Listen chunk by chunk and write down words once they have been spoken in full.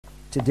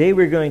Today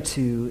we're going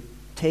to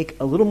take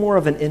a little more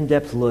of an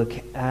in-depth look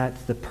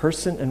at the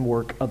person and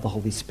work of the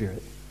Holy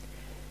Spirit.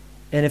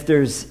 And if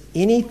there's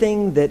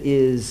anything that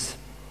is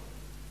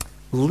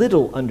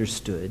little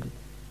understood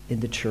in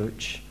the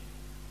church,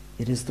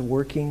 it is the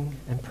working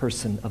and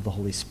person of the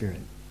Holy Spirit.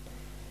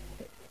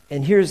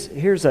 And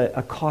here's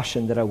a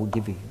caution that I will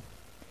give you.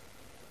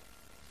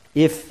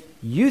 If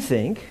you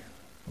think,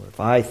 or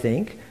if I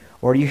think,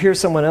 or you hear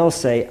someone else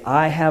say,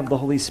 I have the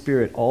Holy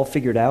Spirit all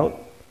figured out,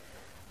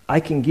 I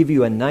can give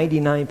you a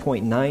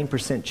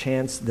 99.9%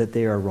 chance that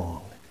they are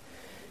wrong.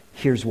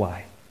 Here's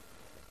why.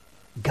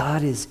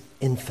 God is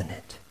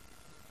infinite.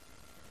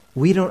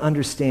 We don't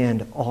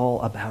understand all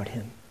about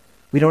him.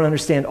 We don't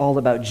understand all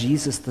about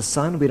Jesus the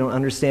Son. We don't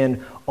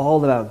understand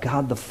all about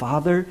God the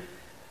Father.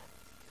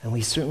 And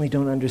we certainly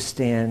don't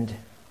understand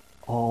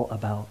all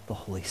about the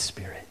Holy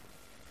Spirit.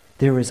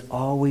 There is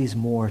always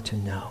more to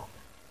know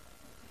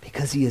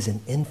because he is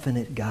an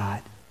infinite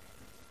God.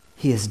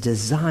 He is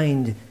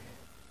designed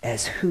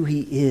as who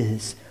he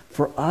is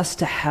for us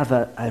to have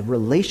a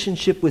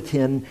relationship with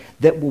him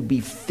that will be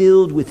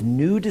filled with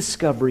new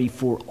discovery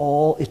for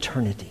all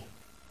eternity.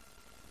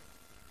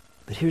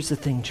 But here's the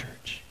thing,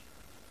 church.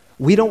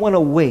 We don't want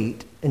to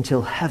wait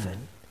until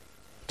heaven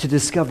to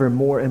discover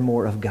more and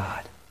more of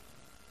God.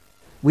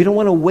 We don't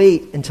want to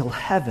wait until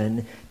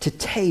heaven to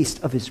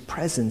taste of his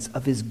presence,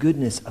 of his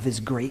goodness, of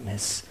his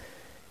greatness.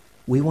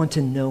 We want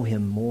to know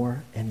him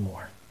more and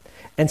more.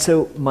 And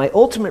so my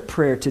ultimate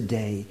prayer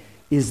today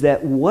is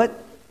that what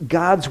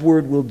God's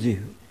word will do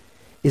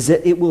is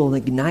that it will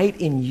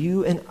ignite in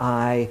you and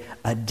I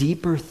a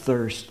deeper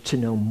thirst to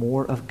know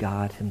more of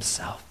God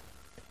himself,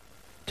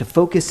 to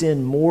focus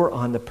in more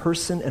on the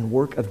person and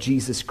work of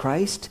Jesus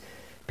Christ,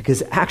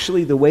 because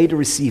actually the way to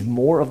receive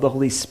more of the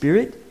Holy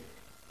Spirit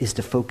is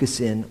to focus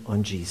in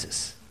on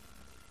Jesus.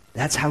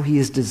 That's how he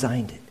has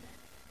designed it.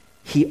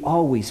 He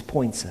always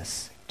points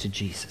us to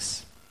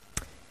Jesus.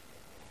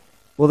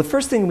 Well, the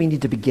first thing we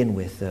need to begin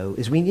with, though,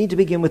 is we need to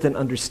begin with an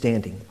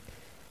understanding.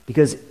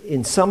 Because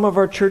in some of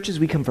our churches,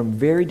 we come from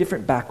very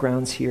different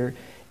backgrounds here.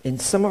 In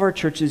some of our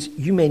churches,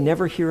 you may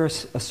never hear a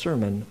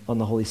sermon on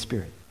the Holy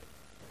Spirit.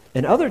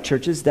 In other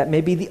churches, that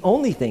may be the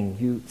only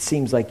thing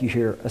seems like you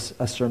hear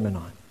a sermon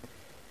on.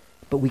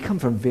 But we come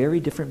from very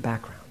different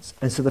backgrounds.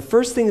 And so the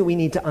first thing that we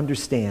need to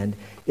understand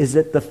is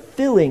that the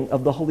filling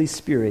of the Holy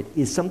Spirit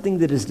is something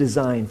that is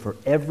designed for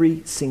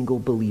every single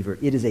believer.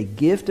 It is a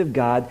gift of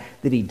God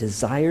that he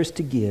desires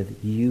to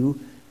give you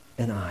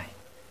and I.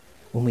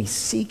 When we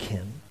seek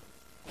him,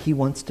 he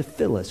wants to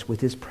fill us with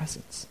his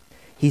presence.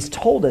 He's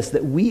told us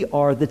that we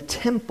are the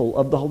temple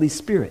of the Holy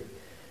Spirit.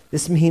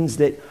 This means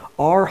that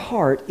our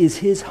heart is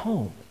his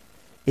home.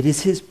 It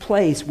is his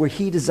place where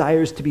he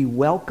desires to be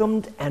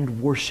welcomed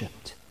and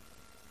worshiped.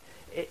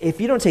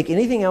 If you don't take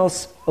anything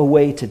else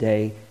away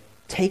today,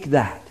 take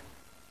that.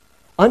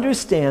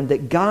 Understand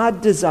that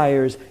God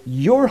desires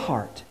your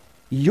heart,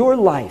 your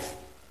life,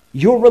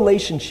 your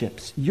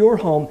relationships, your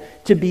home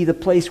to be the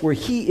place where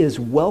he is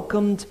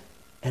welcomed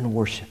and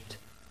worshiped.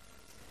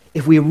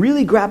 If we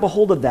really grab a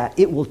hold of that,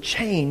 it will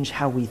change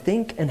how we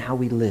think and how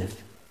we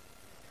live.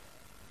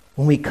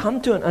 When we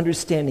come to an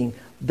understanding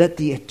that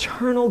the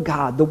eternal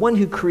God, the one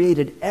who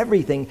created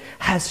everything,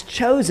 has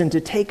chosen to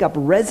take up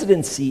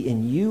residency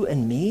in you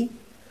and me,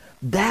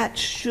 that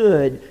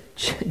should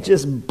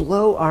just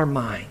blow our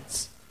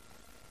minds.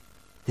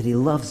 That he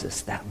loves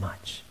us that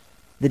much.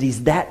 That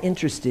he's that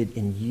interested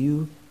in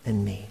you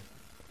and me.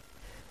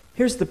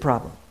 Here's the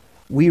problem.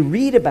 We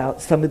read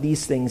about some of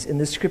these things in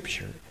the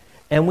scripture,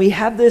 and we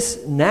have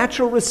this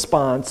natural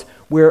response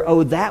where,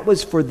 oh, that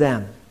was for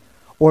them.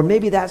 Or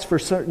maybe that's for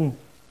certain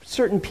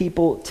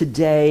people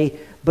today,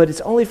 but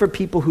it's only for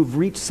people who've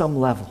reached some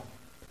level.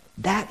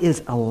 That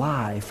is a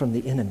lie from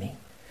the enemy,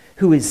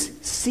 who is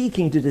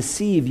seeking to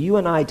deceive you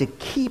and I to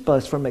keep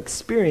us from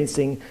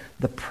experiencing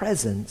the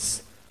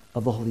presence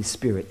of the Holy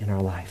Spirit in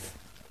our life.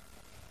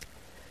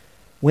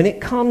 When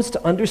it comes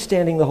to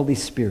understanding the Holy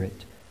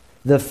Spirit,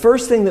 the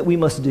first thing that we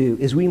must do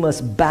is we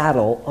must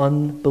battle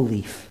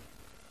unbelief.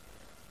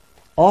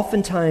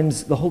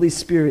 Oftentimes, the Holy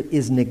Spirit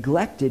is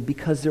neglected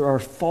because there are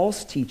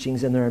false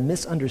teachings and there are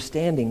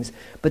misunderstandings,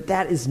 but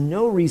that is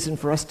no reason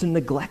for us to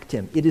neglect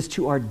him. It is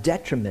to our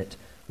detriment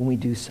when we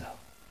do so.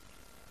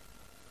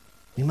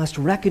 We must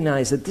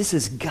recognize that this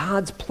is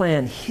God's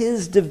plan,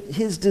 his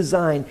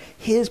design,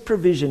 his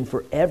provision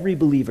for every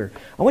believer.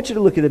 I want you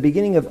to look at the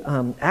beginning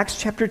of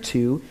Acts chapter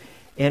 2,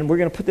 and we're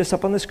going to put this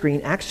up on the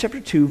screen. Acts chapter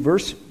 2,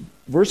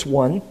 verse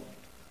 1,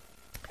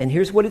 and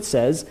here's what it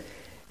says.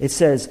 It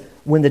says,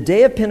 when the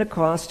day of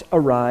Pentecost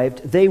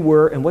arrived, they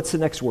were, and what's the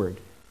next word?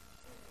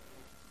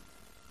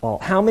 All.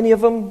 How many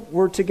of them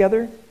were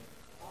together?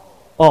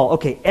 All.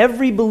 Okay,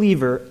 every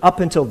believer up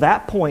until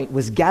that point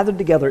was gathered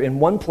together in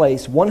one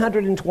place,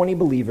 120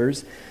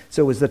 believers.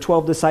 So it was the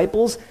 12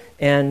 disciples,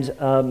 and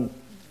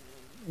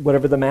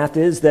whatever the math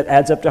is, that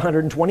adds up to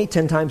 120,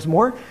 10 times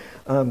more,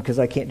 because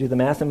I can't do the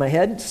math in my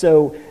head.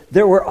 So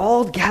they were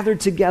all gathered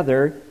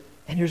together,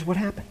 and here's what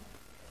happened.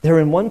 They're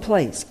in one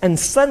place. And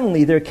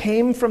suddenly there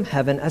came from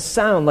heaven a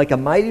sound like a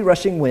mighty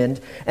rushing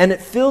wind, and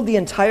it filled the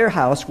entire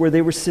house where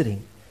they were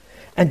sitting.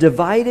 And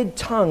divided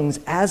tongues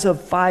as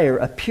of fire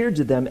appeared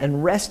to them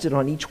and rested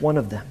on each one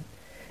of them.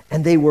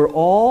 And they were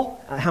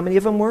all, how many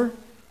of them were?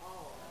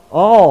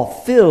 All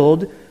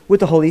filled with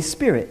the Holy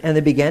Spirit. And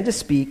they began to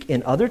speak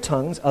in other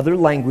tongues, other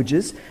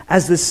languages,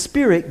 as the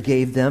Spirit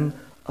gave them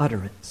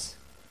utterance.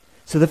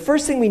 So the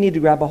first thing we need to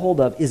grab a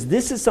hold of is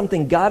this is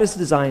something God has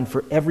designed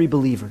for every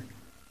believer.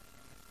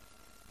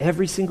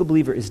 Every single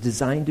believer is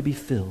designed to be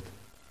filled.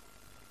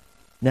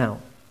 Now,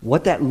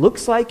 what that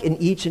looks like in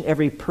each and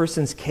every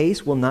person's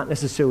case will not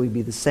necessarily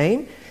be the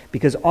same,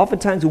 because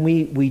oftentimes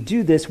when we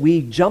do this,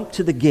 we jump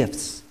to the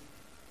gifts,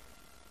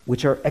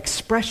 which are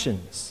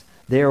expressions.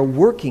 They are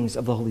workings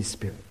of the Holy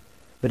Spirit,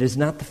 but it is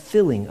not the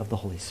filling of the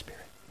Holy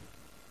Spirit.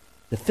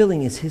 The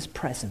filling is His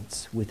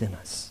presence within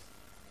us.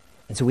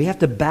 And so we have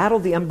to battle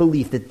the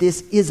unbelief that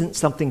this isn't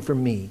something for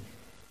me.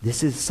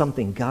 This is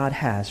something God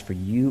has for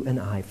you and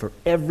I, for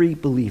every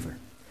believer.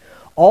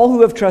 All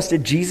who have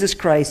trusted Jesus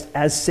Christ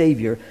as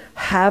Savior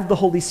have the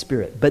Holy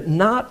Spirit, but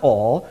not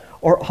all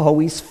are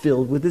always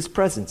filled with His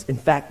presence. In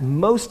fact,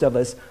 most of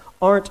us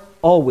aren't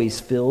always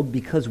filled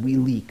because we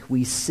leak,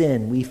 we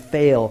sin, we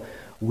fail,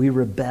 we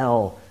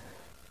rebel,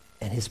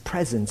 and His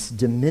presence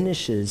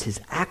diminishes, His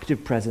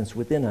active presence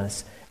within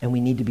us, and we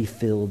need to be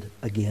filled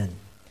again.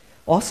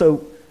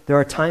 Also, there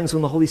are times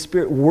when the Holy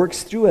Spirit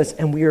works through us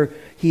and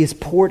He is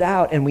poured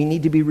out and we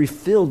need to be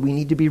refilled, we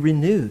need to be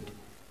renewed.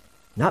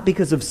 Not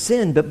because of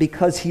sin, but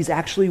because He's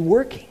actually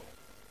working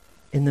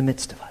in the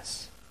midst of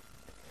us.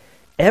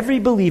 Every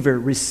believer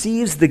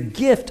receives the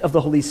gift of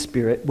the Holy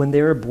Spirit when they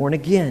are born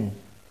again.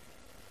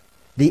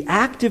 The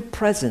active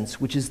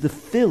presence, which is the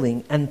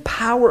filling and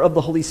power of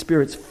the Holy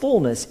Spirit's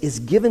fullness, is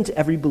given to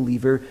every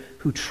believer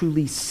who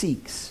truly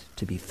seeks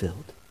to be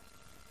filled.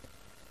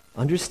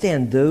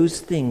 Understand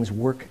those things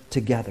work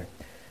together.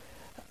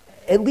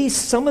 At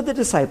least some of the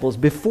disciples,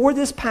 before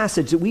this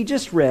passage that we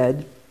just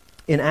read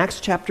in Acts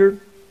chapter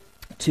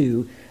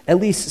 2, at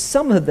least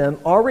some of them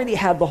already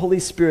had the Holy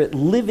Spirit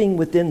living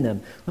within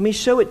them. Let me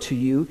show it to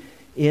you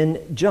in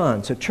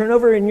John. So turn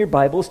over in your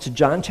Bibles to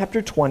John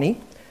chapter 20.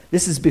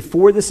 This is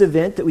before this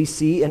event that we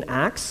see in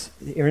Acts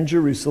here in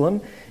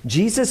Jerusalem.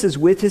 Jesus is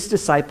with His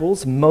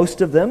disciples,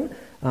 most of them,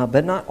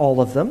 but not all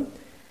of them.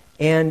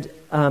 And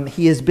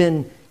He has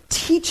been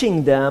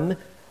teaching them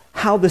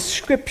how the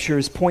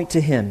Scriptures point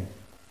to Him.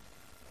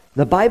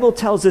 The Bible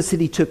tells us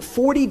that He took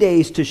 40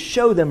 days to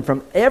show them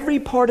from every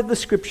part of the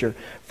Scripture,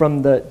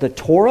 from the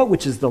Torah,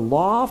 which is the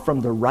law, from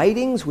the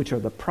writings, which are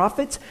the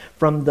prophets,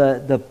 from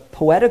the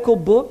poetical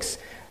books,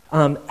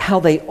 how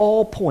they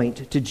all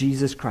point to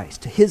Jesus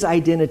Christ, to His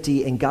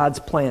identity and God's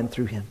plan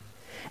through Him.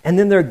 And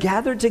then they're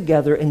gathered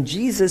together, and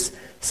Jesus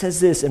says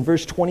this in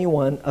verse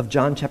 21 of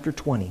John chapter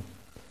 20.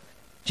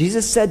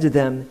 Jesus said to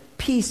them,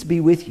 "Peace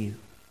be with you.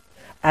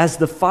 As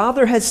the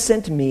Father has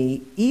sent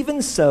me,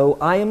 even so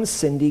I am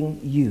sending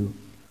you."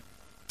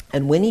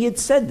 And when He had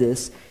said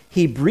this,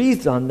 He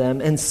breathed on them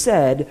and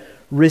said,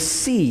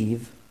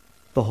 "Receive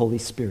the Holy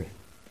Spirit."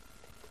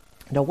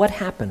 Now what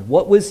happened?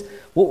 What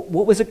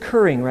was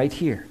occurring right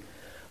here?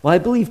 Well, I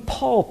believe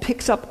Paul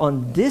picks up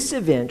on this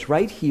event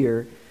right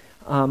here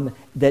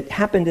that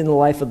happened in the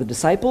life of the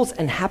disciples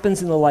and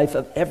happens in the life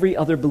of every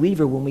other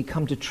believer when we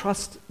come to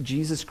trust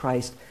Jesus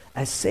Christ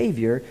as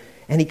Savior.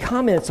 And he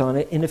comments on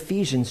it in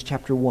Ephesians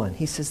chapter 1.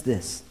 He says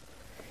this,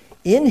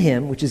 "In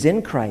Him," which is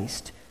in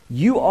Christ,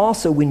 "you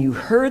also, when you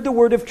heard the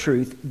word of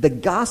truth, the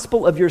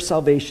gospel of your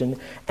salvation,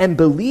 and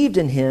believed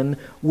in Him,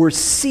 were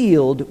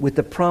sealed with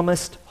the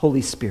promised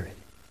Holy Spirit."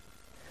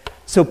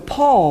 So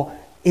Paul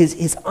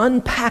is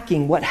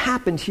unpacking what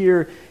happened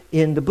here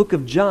in the book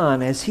of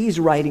John as he's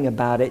writing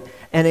about it.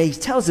 And he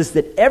tells us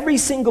that every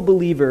single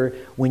believer,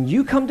 when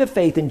you come to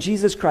faith in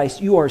Jesus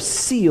Christ, you are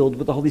sealed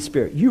with the Holy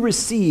Spirit. You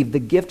receive the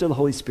gift of the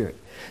Holy Spirit.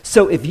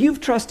 So if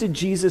you've trusted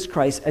Jesus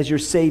Christ as your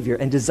Savior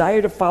and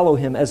desire to follow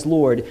Him as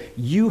Lord,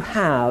 you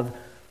have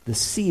the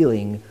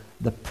sealing,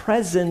 the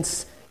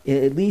presence,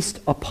 at least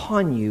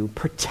upon you,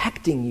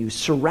 protecting you,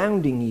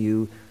 surrounding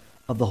you,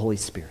 of the Holy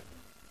Spirit.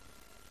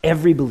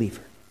 Every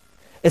believer.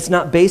 It's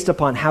not based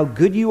upon how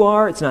good you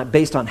are. It's not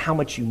based on how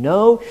much you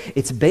know.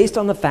 It's based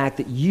on the fact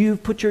that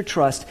you've put your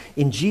trust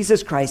in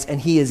Jesus Christ and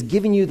He has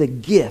given you the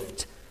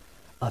gift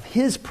of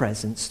His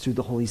presence through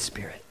the Holy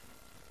Spirit.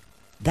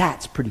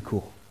 That's pretty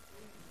cool.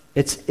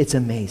 It's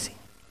amazing.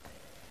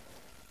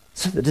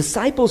 So the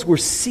disciples were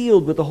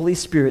sealed with the Holy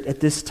Spirit at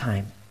this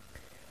time.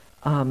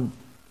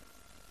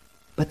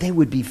 But they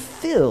would be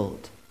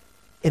filled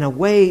in a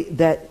way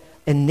that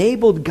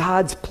enabled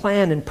God's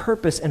plan and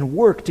purpose and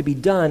work to be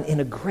done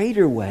in a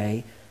greater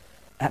way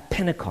at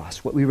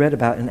Pentecost, what we read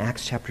about in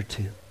Acts chapter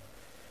 2.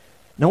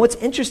 Now what's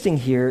interesting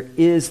here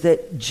is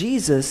that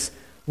Jesus,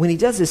 when He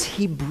does this,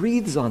 He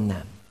breathes on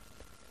them.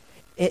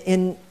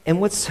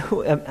 And what's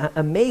so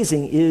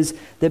amazing is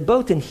that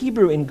both in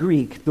Hebrew and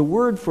Greek, the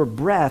word for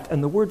breath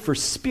and the word for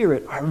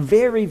spirit are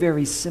very,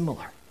 very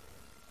similar.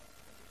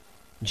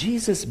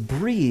 Jesus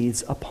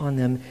breathes upon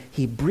them.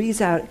 He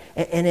breathes out,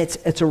 and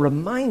it's a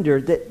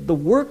reminder that the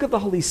work of the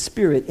Holy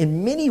Spirit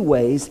in many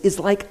ways is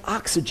like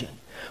oxygen.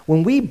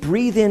 When we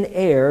breathe in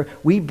air,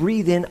 we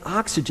breathe in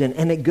oxygen,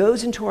 and it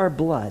goes into our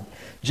blood,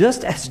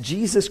 just as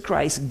Jesus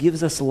Christ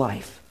gives us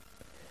life.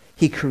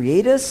 He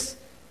created us,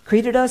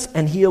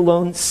 and he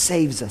alone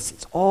saves us.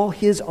 It's all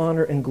his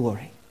honor and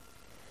glory.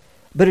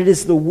 But it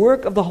is the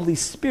work of the Holy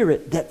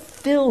Spirit that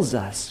fills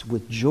us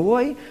with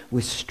joy,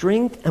 with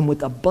strength, and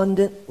with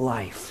abundant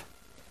life.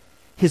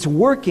 His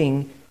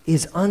working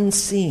is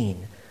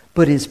unseen,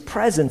 but his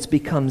presence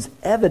becomes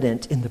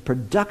evident in the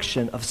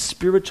production of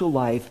spiritual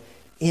life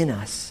in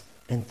us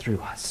and through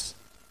us.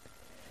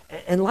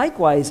 And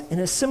likewise, in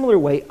a similar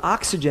way,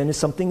 oxygen is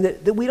something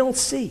that we don't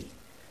see.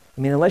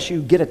 I mean, unless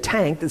you get a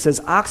tank that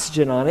says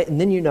oxygen on it, and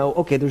then you know,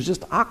 okay, there's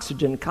just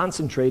oxygen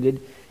concentrated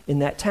in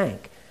that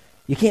tank.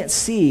 You can't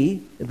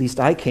see, at least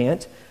I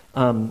can't,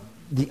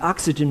 the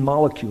oxygen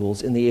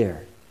molecules in the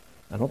air.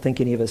 I don't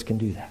think any of us can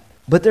do that.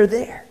 But they're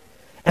there.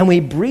 And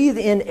we breathe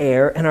in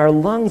air, and our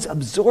lungs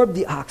absorb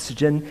the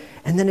oxygen,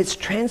 and then it's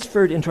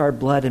transferred into our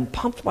blood and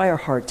pumped by our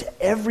heart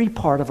to every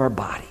part of our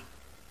body.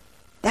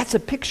 That's a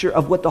picture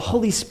of what the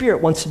Holy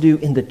Spirit wants to do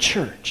in the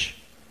church.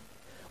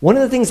 One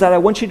of the things that I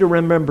want you to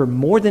remember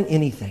more than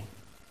anything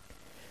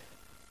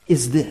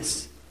is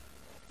this.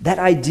 That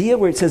idea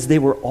where it says they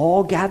were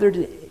all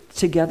gathered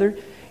together,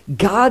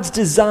 God's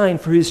design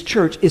for his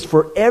church is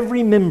for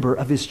every member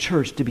of his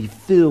church to be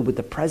filled with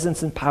the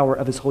presence and power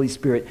of his Holy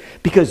Spirit,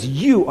 because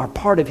you are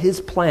part of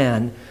his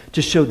plan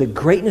to show the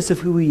greatness of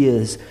who he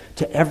is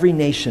to every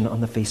nation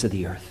on the face of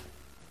the earth.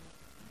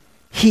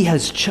 He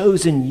has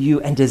chosen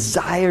you and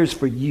desires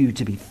for you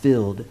to be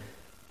filled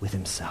with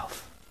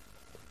himself.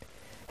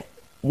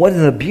 One of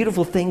the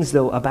beautiful things,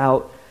 though,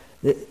 about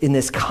in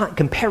this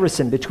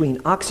comparison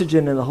between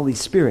oxygen and the Holy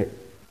Spirit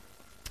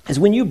is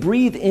when you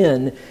breathe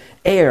in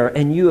air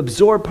and you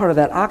absorb part of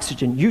that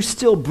oxygen, you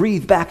still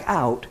breathe back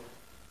out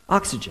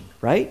oxygen,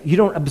 right? You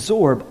don't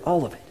absorb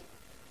all of it.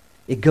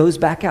 It goes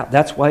back out.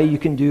 That's why you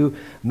can do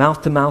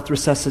mouth-to-mouth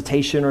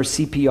resuscitation or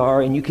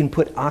CPR, and you can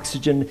put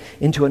oxygen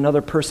into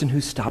another person who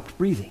stopped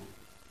breathing.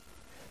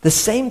 The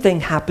same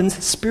thing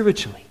happens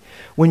spiritually.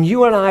 When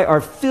you and I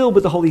are filled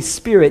with the Holy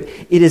Spirit,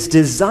 it is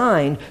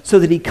designed so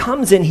that he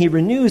comes in, he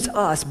renews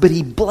us, but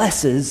he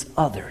blesses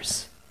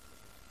others.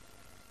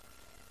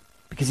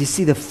 Because you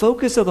see, the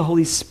focus of the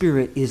Holy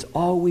Spirit is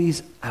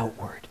always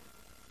outward.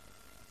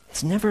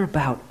 It's never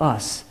about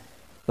us.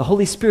 The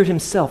Holy Spirit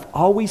himself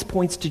always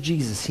points to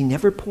Jesus. He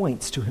never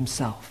points to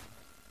himself.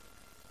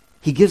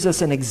 He gives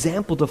us an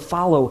example to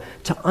follow,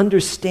 to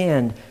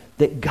understand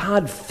that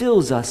God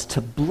fills us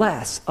to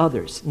bless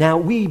others. Now,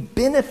 we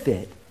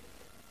benefit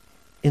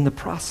in the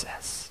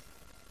process.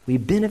 We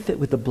benefit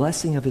with the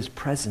blessing of his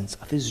presence,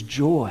 of his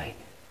joy,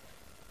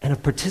 and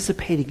of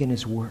participating in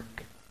his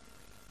work.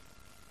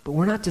 But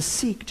we're not to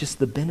seek just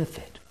the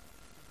benefit.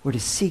 We're to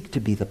seek to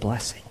be the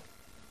blessing.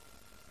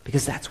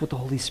 Because that's what the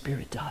Holy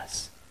Spirit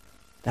does.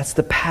 That's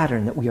the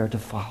pattern that we are to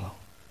follow.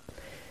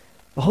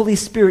 The Holy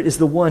Spirit is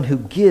the one who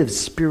gives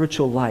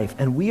spiritual life,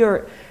 and we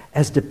are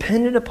as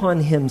dependent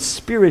upon him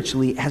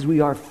spiritually as we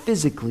are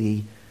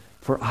physically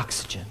for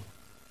oxygen.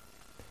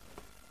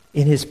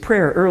 In his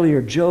prayer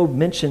earlier, Job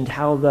mentioned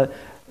how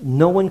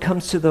no one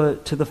comes to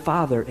the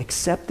Father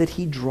except that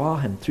he draw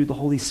him through the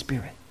Holy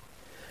Spirit.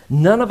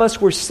 None of us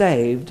were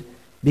saved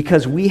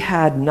because we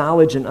had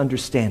knowledge and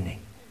understanding.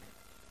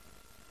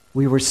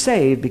 We were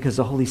saved because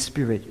the Holy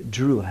Spirit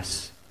drew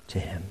us to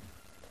him,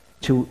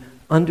 to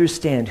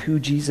understand who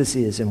Jesus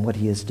is and what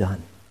he has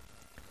done.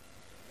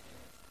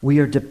 We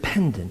are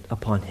dependent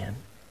upon him.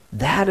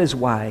 That is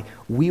why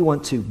we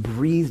want to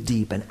breathe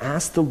deep and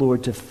ask the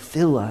Lord to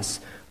fill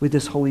us with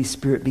this Holy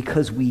Spirit,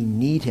 because we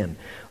need him.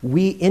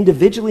 We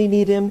individually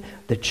need him.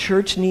 The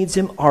church needs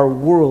him. Our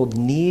world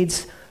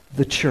needs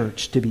the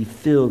church to be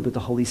filled with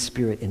the Holy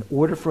Spirit in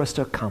order for us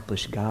to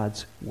accomplish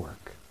God's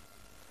work.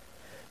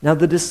 Now,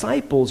 the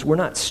disciples were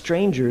not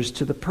strangers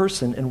to the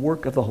person and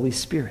work of the Holy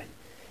Spirit,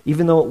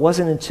 even though it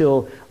wasn't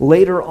until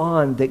later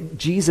on that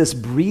Jesus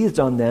breathed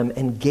on them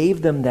and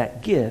gave them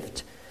that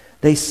gift.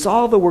 They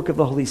saw the work of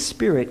the Holy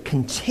Spirit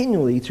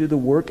continually through the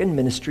work and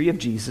ministry of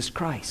Jesus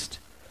Christ.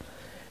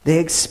 They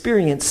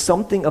experienced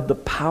something of the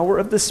power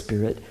of the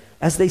Spirit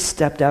as they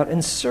stepped out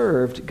and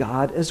served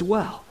God as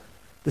well.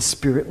 The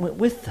Spirit went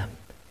with them.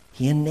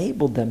 He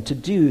enabled them to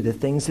do the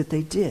things that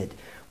they did.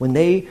 When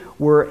they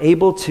were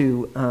able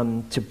to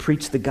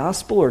preach the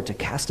gospel or to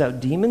cast out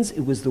demons,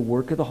 it was the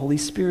work of the Holy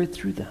Spirit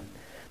through them.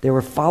 They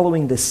were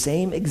following the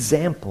same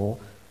example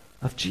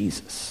of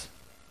Jesus.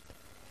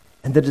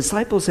 And the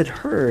disciples had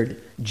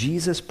heard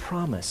Jesus'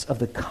 promise of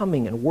the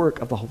coming and work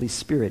of the Holy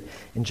Spirit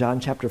in John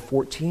chapter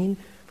 14,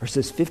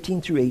 verses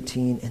 15 through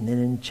 18, and then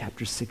in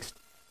chapter 16.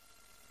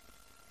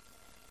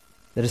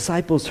 The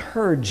disciples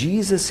heard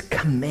Jesus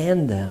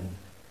command them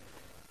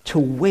to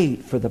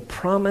wait for the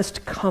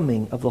promised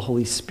coming of the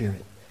Holy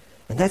Spirit.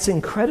 And that's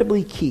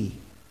incredibly key.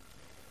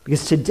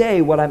 Because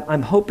today, what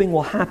I'm hoping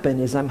will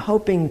happen is I'm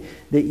hoping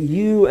that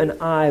you and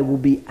I will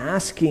be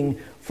asking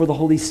for the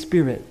Holy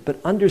Spirit, but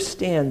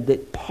understand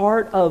that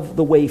part of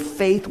the way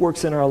faith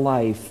works in our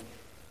life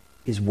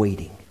is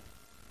waiting.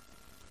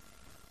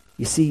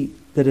 You see,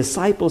 the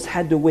disciples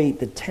had to wait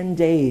the 10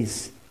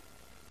 days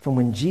from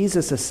when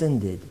Jesus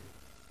ascended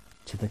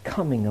to the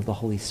coming of the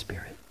Holy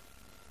Spirit.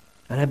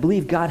 And I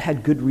believe God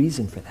had good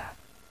reason for that.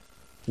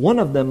 One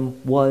of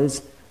them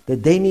was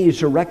that they needed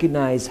to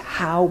recognize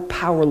how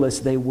powerless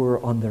they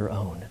were on their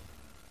own.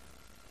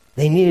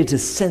 They needed to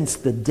sense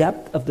the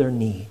depth of their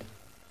need.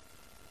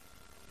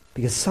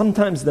 Because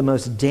sometimes the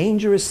most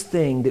dangerous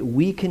thing that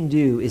we can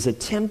do is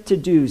attempt to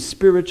do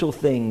spiritual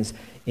things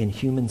in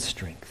human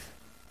strength.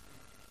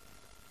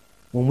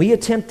 When we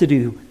attempt to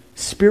do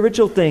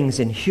spiritual things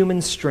in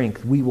human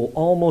strength, we will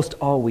almost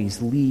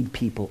always lead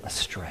people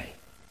astray.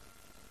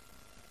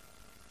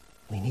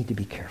 We need to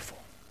be careful.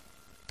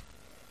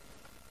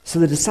 So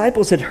the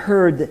disciples had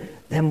heard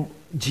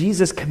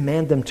Jesus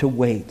command them to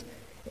wait.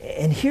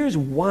 And here's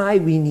why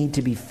we need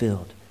to be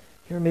filled.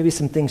 Here are maybe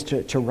some things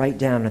to write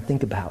down and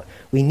think about.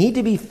 We need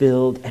to be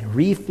filled and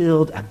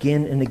refilled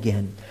again and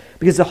again,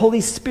 because the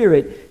Holy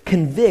Spirit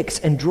convicts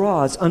and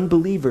draws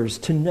unbelievers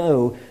to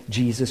know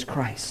Jesus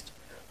Christ.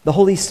 The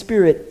Holy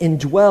Spirit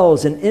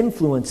indwells and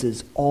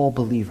influences all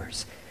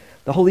believers.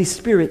 The Holy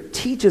Spirit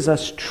teaches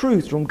us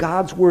truth from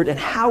God's Word and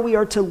how we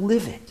are to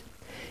live it.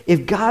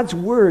 If God's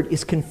Word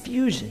is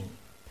confusing,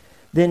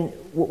 then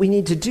what we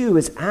need to do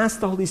is ask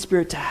the Holy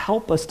Spirit to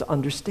help us to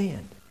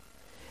understand.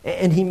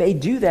 And He may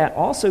do that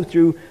also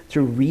through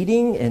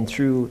reading and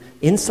through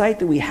insight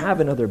that we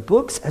have in other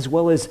books, as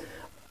well as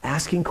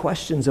asking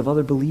questions of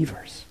other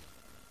believers.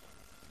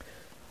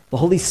 The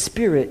Holy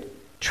Spirit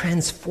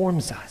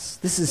transforms us.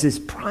 This is His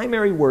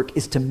primary work,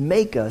 is to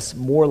make us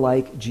more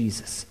like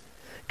Jesus.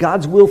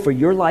 God's will for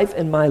your life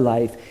and my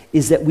life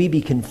is that we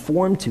be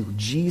conformed to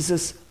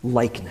Jesus'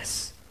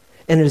 likeness.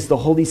 And it is the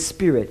Holy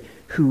Spirit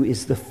who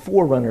is the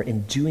forerunner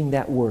in doing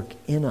that work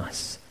in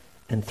us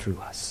and through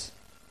us.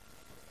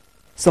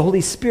 It's the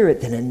Holy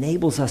Spirit that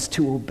enables us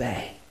to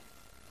obey.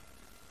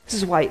 This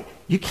is why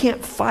you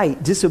can't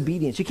fight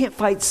disobedience. You can't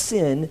fight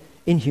sin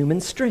in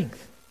human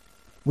strength.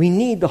 We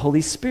need the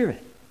Holy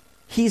Spirit.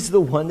 He's the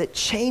one that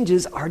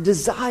changes our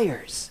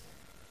desires.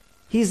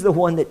 He's the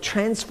one that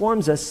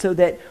transforms us so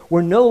that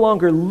we're no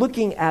longer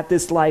looking at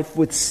this life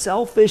with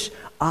selfish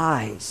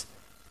eyes,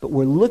 but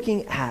we're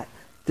looking at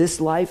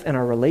this life and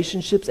our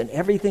relationships and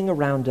everything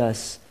around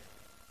us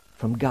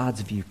from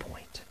God's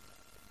viewpoint.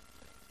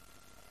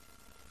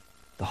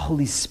 The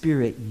Holy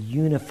Spirit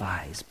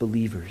unifies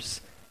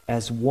believers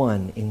as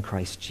one in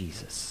Christ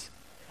Jesus.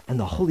 And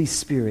the Holy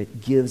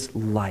Spirit gives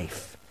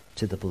life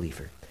to the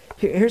believer.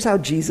 Here's how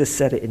Jesus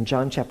said it in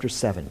John chapter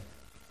 7.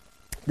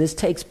 This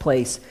takes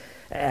place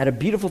at a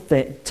beautiful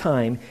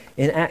time.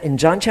 In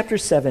John chapter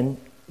 7,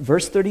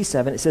 verse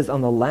 37, it says,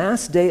 on the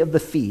last day of the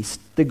feast,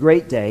 the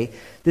great day,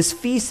 this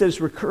feast that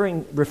is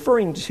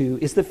referring to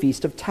is the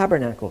Feast of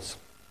Tabernacles.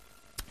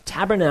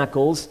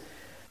 Tabernacles,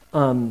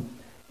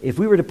 if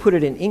we were to put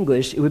it in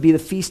English, it would be the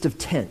Feast of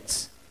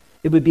Tents.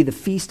 It would be the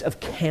Feast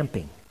of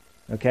Camping,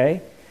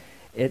 okay?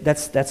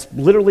 That's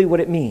literally what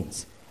it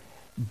means.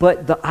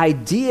 But the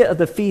idea of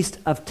the Feast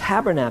of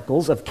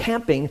Tabernacles, of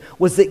camping,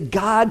 was that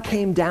God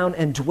came down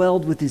and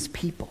dwelled with His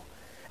people.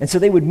 And so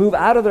they would move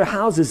out of their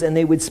houses and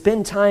they would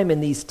spend time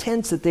in these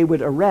tents that they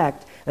would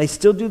erect. And they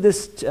still do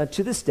this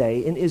to this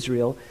day in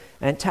Israel,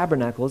 and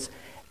tabernacles.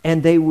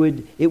 And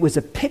it was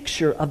a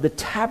picture of the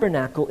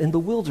tabernacle in the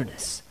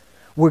wilderness,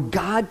 where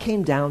God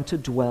came down to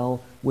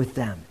dwell with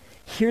them.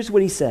 Here's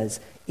what He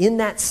says. In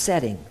that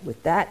setting,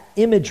 with that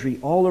imagery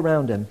all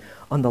around Him,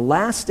 on the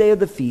last day of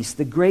the feast,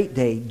 the great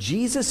day,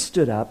 Jesus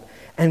stood up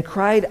and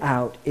cried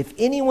out, if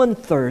anyone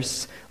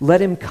thirsts,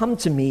 let him come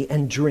to me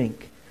and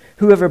drink.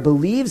 Whoever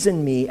believes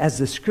in me, as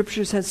the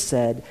Scriptures has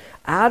said,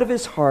 out of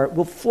his heart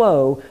will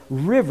flow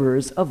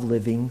rivers of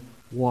living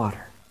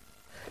water.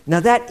 Now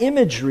that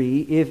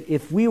imagery,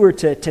 if we were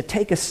to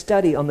take a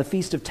study on the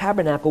Feast of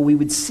Tabernacle, we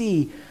would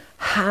see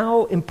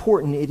how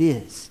important it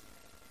is.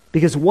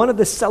 Because one of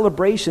the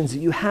celebrations that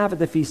you have at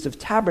the Feast of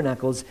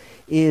Tabernacles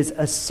is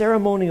a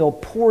ceremonial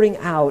pouring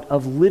out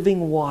of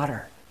living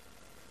water.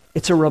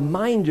 It's a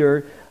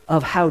reminder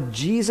of how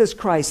Jesus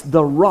Christ,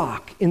 the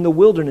rock in the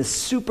wilderness,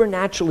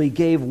 supernaturally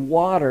gave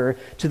water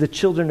to the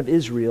children of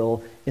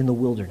Israel in the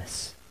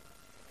wilderness.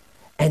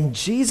 And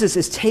Jesus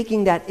is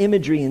taking that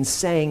imagery and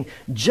saying,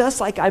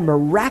 just like I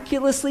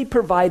miraculously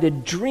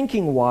provided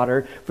drinking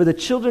water for the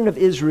children of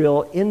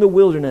Israel in the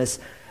wilderness,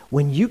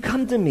 when you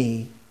come to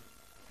me,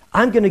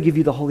 I'm going to give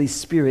you the Holy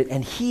Spirit,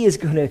 and He is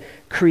going to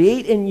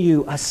create in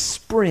you a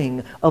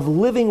spring of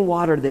living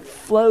water that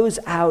flows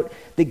out,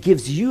 that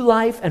gives you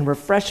life and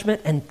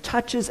refreshment and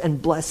touches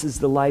and blesses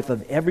the life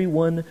of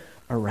everyone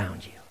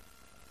around you.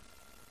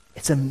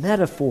 It's a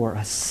metaphor,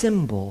 a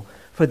symbol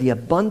for the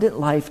abundant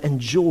life and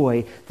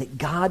joy that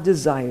God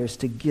desires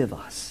to give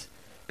us,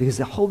 because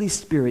the Holy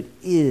Spirit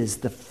is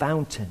the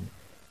fountain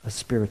of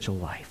spiritual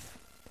life.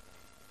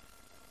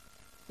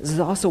 This is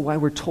also why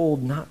we're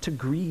told not to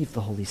grieve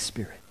the Holy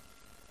Spirit.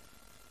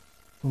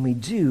 When we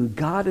do,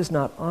 God is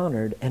not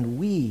honored and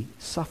we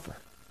suffer.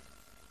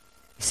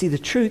 See, the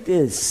truth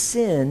is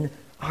sin,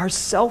 our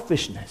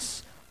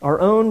selfishness, our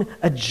own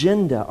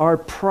agenda, our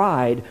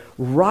pride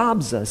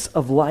robs us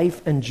of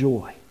life and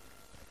joy.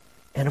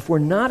 And if we're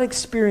not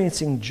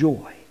experiencing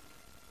joy,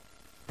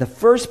 the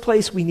first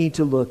place we need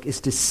to look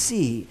is to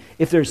see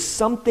if there's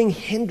something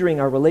hindering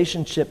our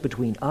relationship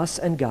between us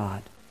and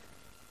God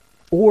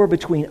or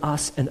between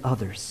us and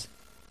others.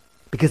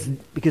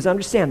 Because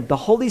understand, the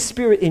Holy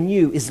Spirit in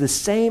you is the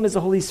same as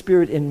the Holy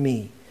Spirit in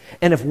me.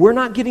 And if we're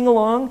not getting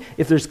along,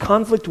 if there's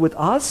conflict with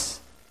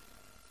us,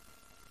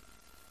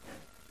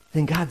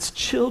 then God's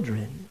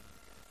children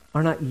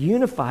are not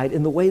unified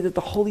in the way that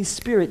the Holy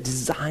Spirit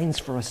designs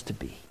for us to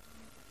be.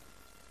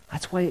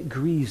 That's why it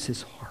grieves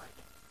his heart.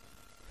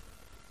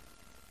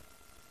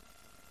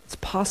 It's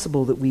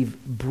possible that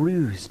we've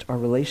bruised our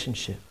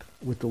relationship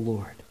with the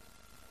Lord.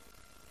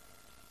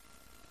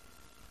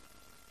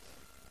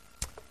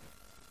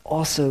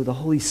 Also, the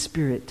Holy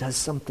Spirit does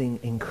something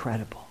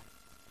incredible.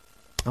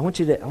 I want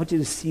you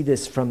to see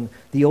this from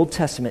the Old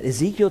Testament.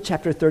 Ezekiel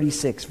chapter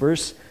 36,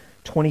 verse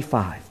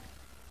 25.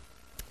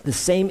 The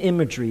same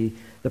imagery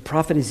the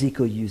prophet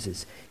Ezekiel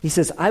uses. He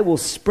says, I will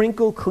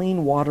sprinkle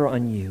clean water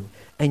on you,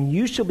 and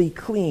you shall be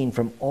clean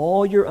from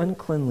all your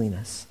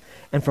uncleanliness,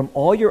 and from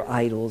all your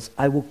idols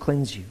I will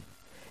cleanse you.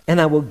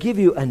 And I will give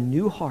you a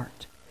new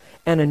heart,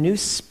 and a new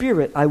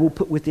spirit I will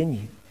put within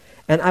you.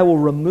 And I will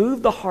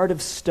remove the heart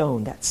of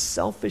stone, that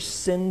selfish,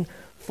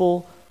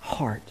 sinful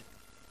heart,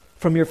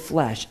 from your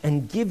flesh,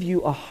 and give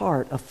you a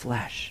heart of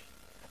flesh.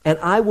 And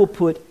I will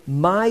put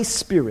my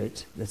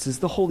spirit, this is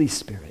the Holy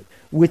Spirit,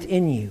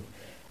 within you,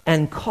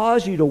 and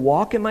cause you to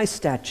walk in my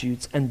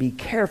statutes and be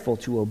careful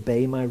to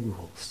obey my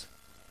rules.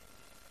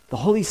 The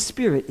Holy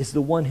Spirit is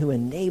the one who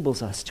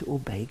enables us to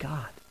obey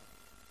God.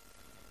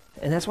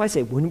 And that's why I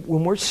say, when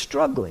we're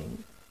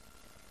struggling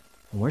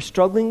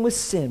with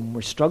sin, when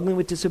we're struggling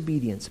with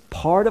disobedience,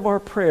 part of our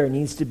prayer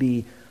needs to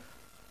be,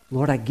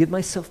 Lord, I give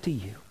myself to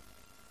you.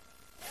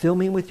 Fill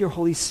me with your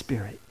Holy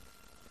Spirit,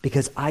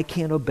 because I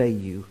can't obey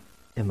you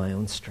in my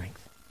own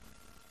strength.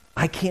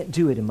 I can't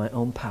do it in my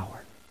own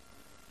power.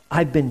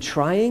 I've been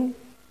trying,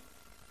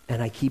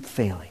 and I keep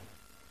failing.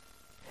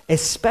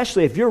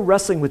 Especially if you're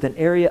wrestling with an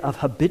area of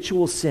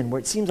habitual sin where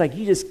it seems like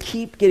you just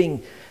keep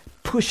getting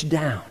pushed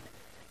down.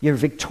 You're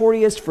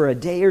victorious for a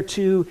day or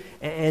two,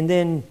 and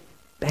then,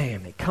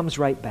 bam, it comes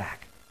right back.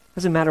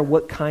 Doesn't matter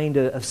what kind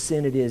of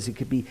sin it is. It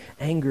could be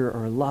anger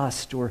or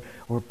lust or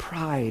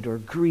pride or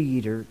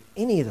greed or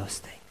any of those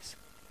things.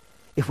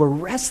 If we're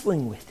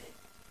wrestling with it,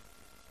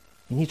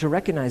 we need to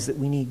recognize that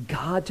we need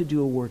God to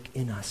do a work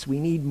in us. We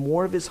need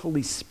more of his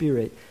Holy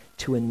Spirit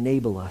to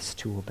enable us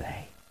to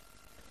obey.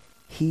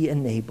 He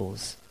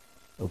enables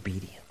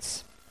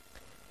obedience.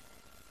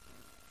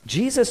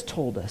 Jesus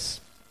told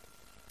us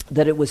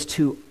that it was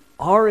to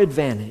our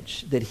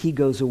advantage that he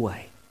goes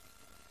away.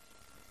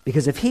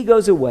 Because if he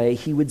goes away,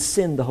 he would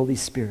send the Holy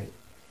Spirit.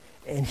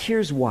 And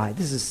here's why.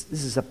 This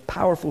is a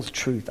powerful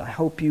truth. I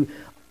hope you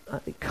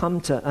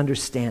come to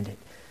understand it.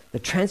 The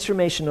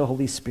transformation of the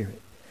Holy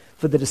Spirit.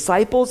 For the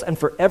disciples and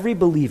for every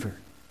believer,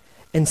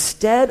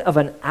 instead of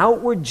an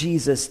outward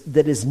Jesus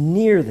that is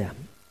near them,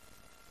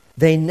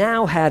 they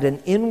now had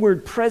an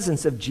inward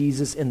presence of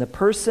Jesus in the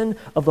person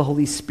of the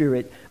Holy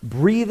Spirit,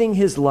 breathing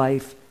his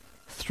life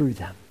through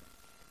them.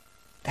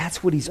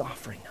 That's what he's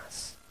offering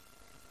us.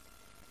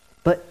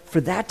 But for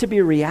that to be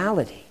a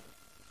reality,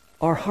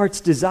 our heart's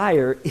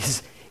desire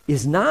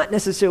is not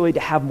necessarily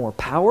to have more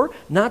power,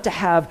 not to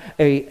have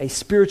a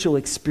spiritual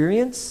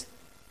experience,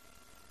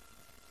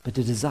 but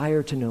to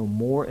desire to know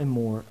more and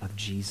more of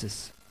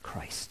Jesus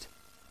Christ.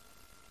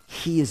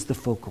 He is the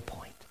focal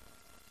point.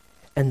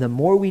 And the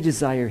more we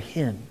desire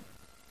him,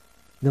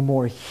 the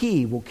more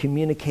he will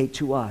communicate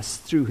to us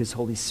through his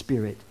Holy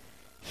Spirit,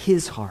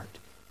 his heart,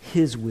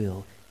 his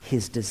will,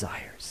 his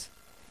desires.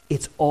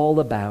 It's all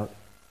about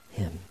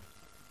him.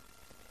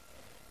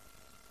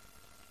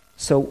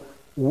 So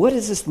what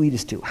does this lead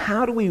us to?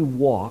 How do we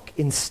walk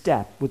in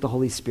step with the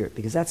Holy Spirit?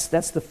 Because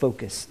that's the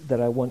focus that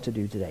I want to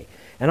do today.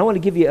 And I want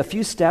to give you a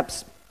few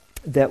steps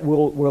that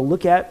we'll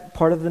look at,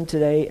 part of them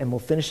today, and we'll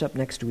finish up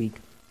next week.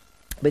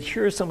 But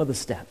here are some of the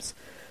steps.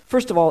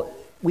 First of all,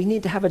 we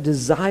need to have a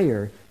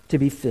desire to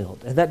be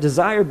filled. And that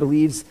desire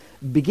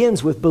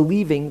begins with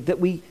believing that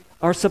we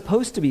are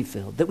supposed to be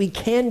filled, that we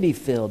can be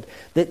filled,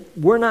 that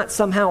we're not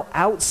somehow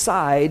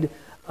outside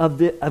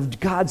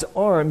of God's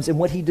arms and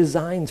what he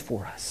designs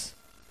for us.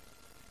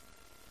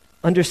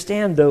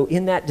 Understand, though,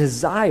 in that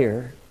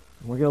desire,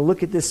 and we're going to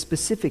look at this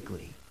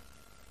specifically,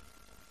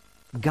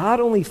 God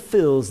only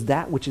fills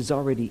that which is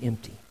already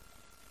empty.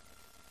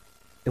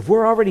 If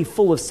we're already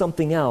full of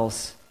something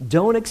else,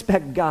 don't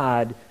expect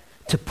God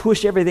to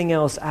push everything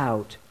else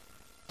out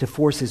to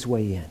force his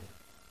way in.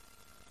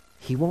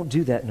 He won't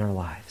do that in our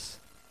lives.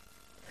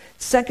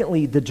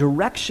 Secondly, the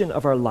direction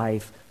of our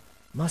life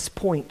must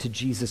point to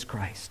Jesus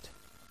Christ.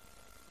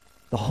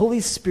 The Holy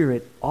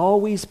Spirit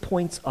always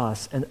points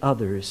us and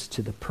others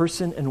to the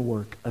person and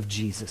work of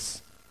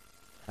Jesus.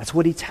 That's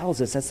what he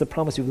tells us. That's the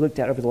promise we've looked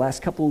at over the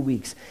last couple of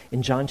weeks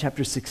in John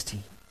chapter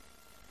 16.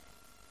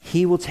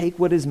 He will take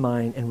what is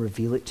mine and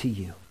reveal it to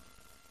you.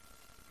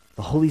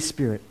 The Holy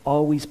Spirit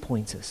always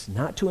points us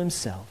not to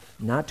himself,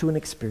 not to an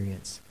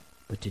experience,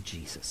 but to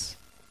Jesus.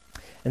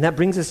 And that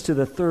brings us to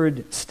the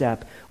third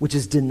step, which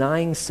is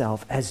denying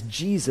self as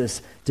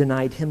Jesus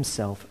denied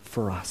himself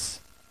for us.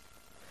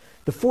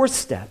 The fourth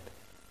step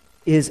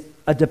is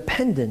a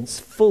dependence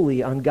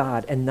fully on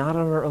God and not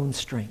on our own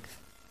strength.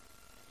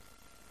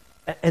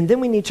 And then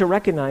we need to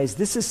recognize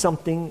this is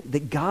something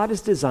that God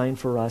has designed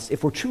for us.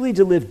 If we're truly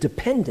to live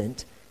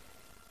dependent,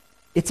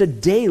 it's a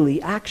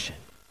daily action.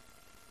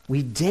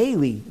 We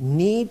daily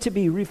need to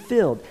be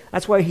refilled.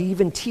 That's why he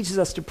even teaches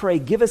us to pray,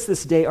 give us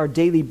this day our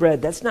daily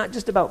bread. That's not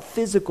just about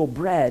physical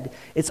bread.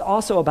 It's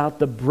also about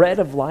the bread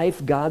of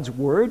life, God's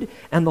word,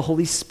 and the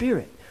Holy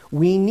Spirit.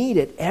 We need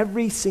it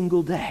every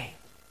single day,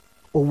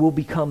 or we'll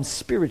become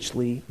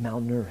spiritually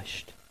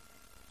malnourished.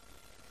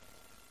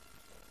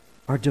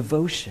 Our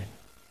devotion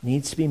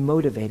needs to be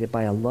motivated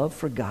by a love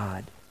for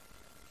God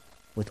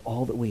with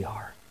all that we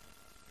are.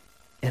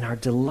 And our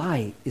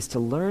delight is to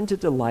learn to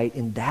delight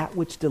in that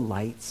which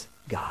delights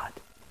God.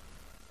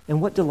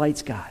 And what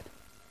delights God?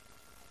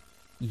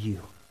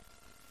 You.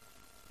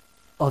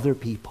 Other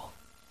people.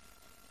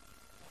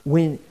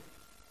 When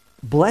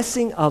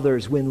blessing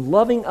others, when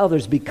loving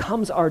others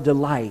becomes our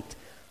delight,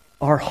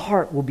 our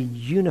heart will be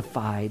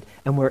unified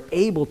and we're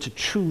able to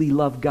truly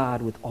love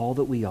God with all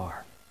that we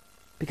are.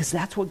 Because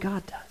that's what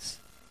God does.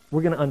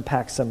 We're going to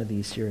unpack some of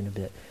these here in a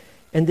bit.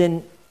 And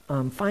then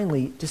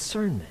finally,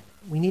 discernment.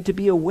 We need to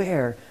be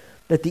aware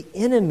that the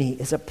enemy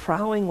is a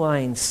prowling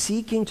lion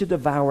seeking to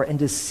devour and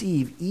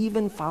deceive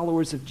even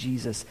followers of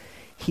Jesus.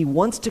 He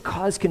wants to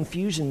cause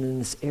confusion in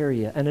this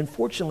area, and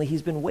unfortunately,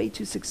 he's been way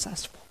too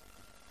successful.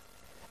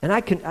 And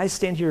I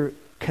stand here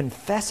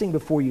confessing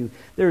before you,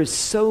 there is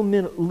so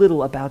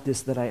little about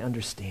this that I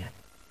understand.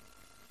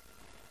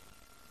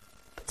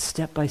 But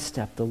step by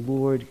step, the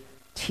Lord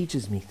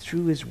teaches me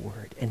through his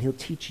word, and he'll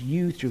teach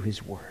you through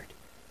his word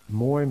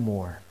more and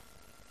more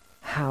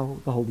how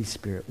the Holy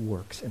Spirit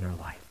works in our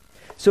life.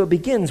 So it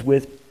begins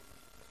with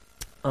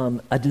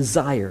a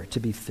desire to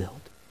be filled.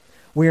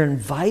 We're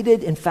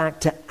invited, in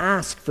fact, to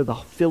ask for the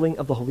filling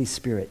of the Holy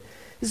Spirit.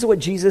 This is what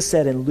Jesus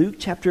said in Luke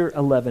chapter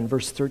 11,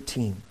 verse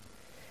 13.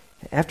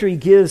 After he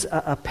gives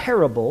a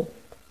parable,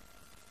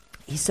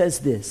 he says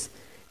this,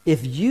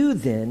 "If you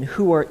then,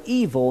 who are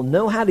evil,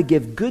 know how to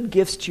give good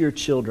gifts to your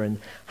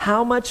children,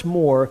 how much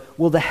more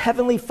will the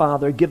Heavenly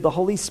Father give the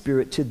Holy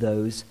Spirit to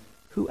those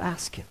who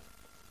ask him?"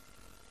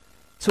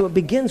 So it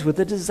begins with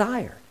a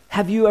desire.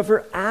 Have you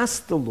ever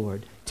asked the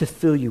Lord to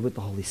fill you with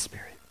the Holy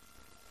Spirit?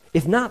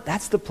 If not,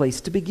 that's the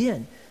place to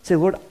begin. Say,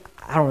 Lord,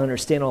 I don't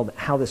understand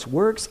how this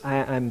works.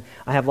 I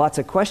have lots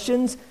of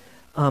questions.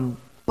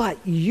 But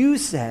you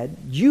said,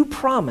 you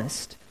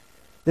promised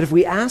that if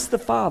we ask the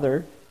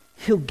Father,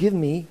 he'll give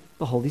me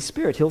the Holy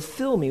Spirit. He'll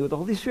fill me with the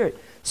Holy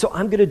Spirit. So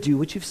I'm going to do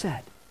what you've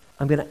said.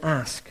 I'm going to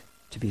ask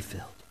to be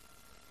filled.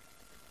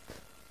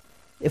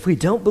 If we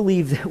don't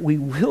believe that we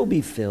will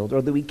be filled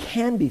or that we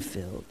can be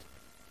filled,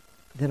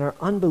 then our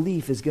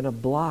unbelief is going to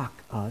block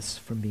us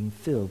from being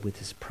filled with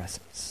his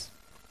presence.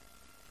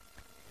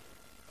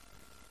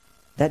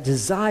 That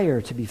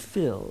desire to be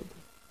filled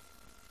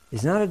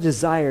is not a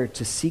desire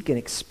to seek an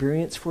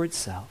experience for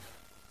itself.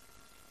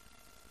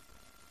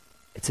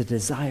 It's a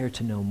desire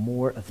to know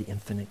more of the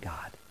infinite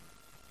God.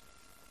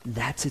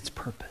 That's its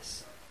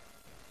purpose.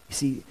 You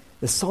see,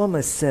 the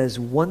psalmist says,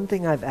 "One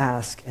thing I've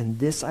asked, and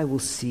this I will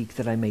seek,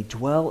 that I may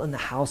dwell in the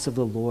house of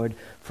the Lord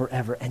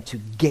forever, and to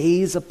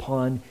gaze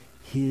upon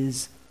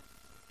his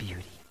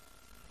beauty."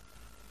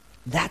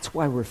 That's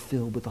why we're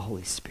filled with the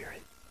Holy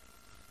Spirit.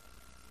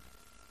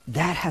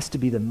 That has to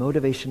be the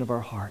motivation of our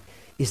heart,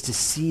 is to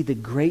see the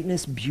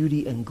greatness,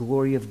 beauty, and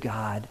glory of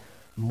God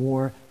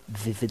more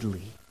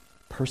vividly,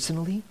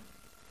 personally,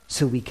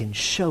 so we can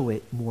show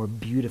it more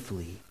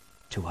beautifully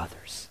to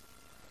others.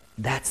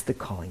 That's the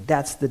calling.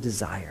 That's the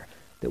desire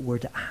that we're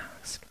to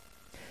ask.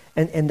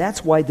 And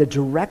that's why the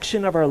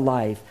direction of our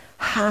life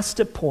has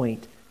to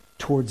point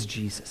towards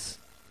Jesus.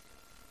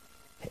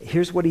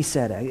 Here's what he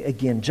said.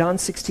 Again, John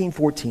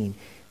 16:14.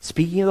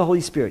 Speaking of the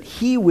Holy Spirit,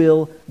 he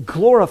will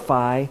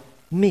glorify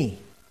me,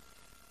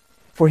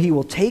 for he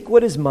will take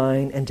what is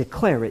mine and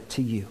declare it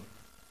to you.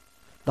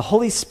 The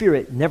Holy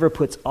Spirit never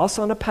puts us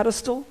on a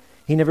pedestal.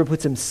 He never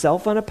puts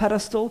himself on a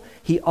pedestal.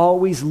 He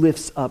always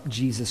lifts up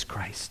Jesus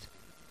Christ.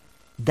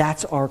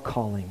 That's our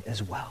calling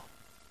as well.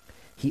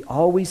 He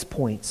always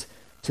points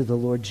to the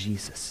Lord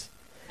Jesus.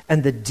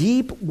 And the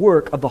deep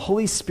work of the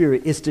Holy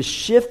Spirit is to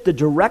shift the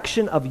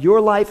direction of your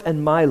life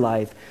and my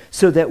life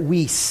so that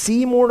we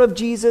see more of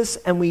Jesus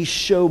and we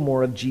show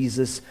more of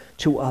Jesus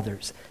to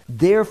others.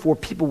 Therefore,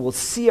 people will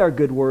see our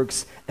good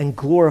works and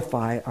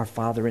glorify our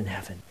Father in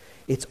heaven.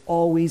 It's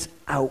always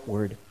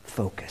outward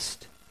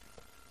focused.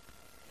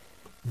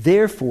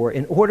 Therefore,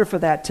 in order for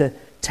that to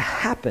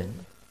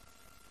happen,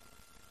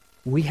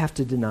 we have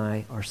to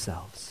deny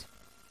ourselves.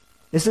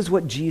 This is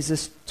what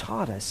Jesus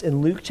taught us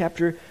in Luke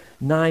chapter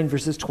 9,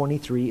 verses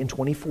 23 and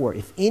 24.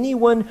 If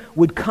anyone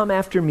would come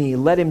after me,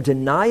 let him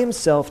deny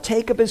himself,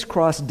 take up his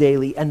cross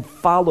daily, and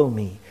follow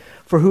me.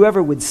 For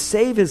whoever would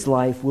save his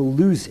life will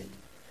lose it,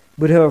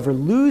 but whoever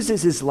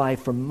loses his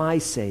life for my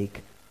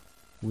sake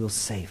will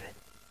save it.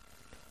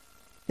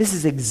 This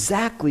is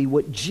exactly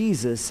what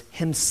Jesus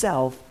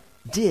himself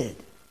did.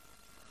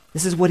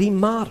 This is what he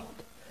modeled.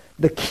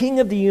 The King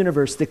of the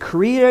universe, the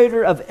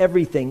creator of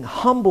everything,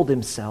 humbled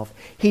himself.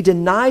 He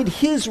denied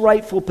his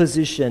rightful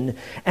position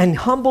and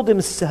humbled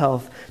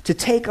himself to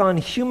take on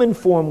human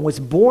form, was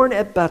born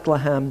at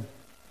Bethlehem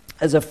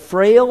as a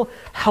frail,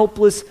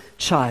 helpless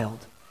child.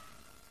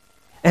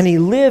 And he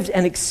lived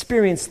and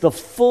experienced the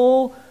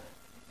full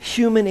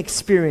human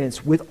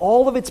experience with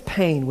all of its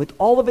pain, with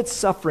all of its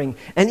suffering,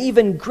 and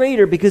even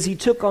greater because he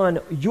took on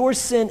your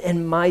sin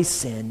and my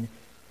sin.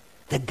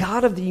 The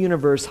God of the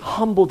universe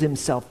humbled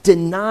himself,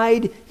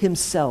 denied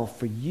himself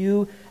for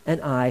you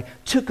and I,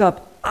 took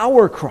up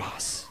our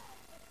cross.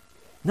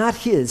 Not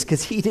his,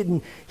 because he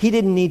didn't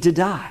need to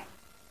die.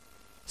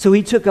 So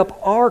he took up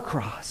our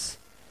cross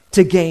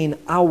to gain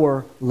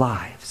our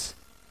lives.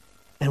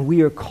 And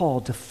we are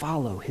called to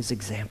follow his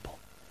example.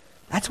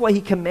 That's why he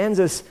commands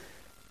us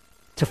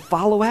to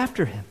follow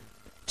after him,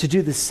 to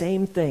do the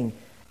same thing.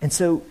 And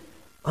so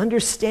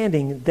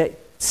understanding that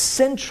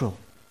central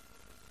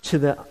to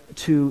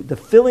the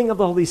filling of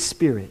the Holy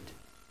Spirit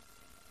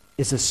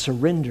is a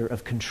surrender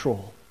of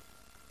control.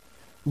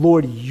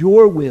 Lord,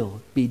 your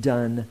will be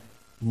done,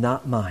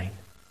 not mine.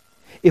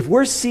 If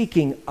we're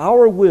seeking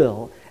our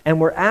will and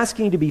we're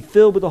asking to be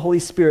filled with the Holy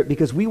Spirit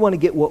because we want to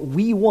get what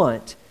we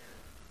want,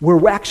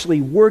 we're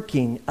actually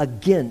working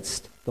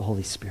against the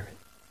Holy Spirit.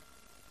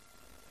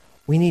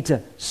 We need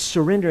to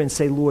surrender and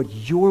say, Lord,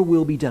 your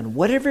will be done.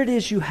 Whatever it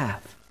is you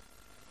have,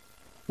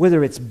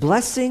 whether it's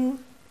blessing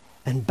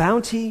and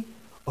bounty,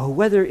 or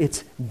whether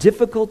it's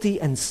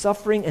difficulty and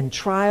suffering and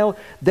trial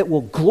that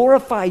will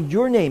glorify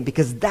your name,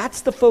 because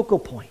that's the focal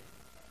point,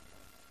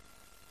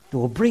 that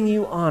will bring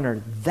you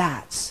honor,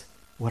 that's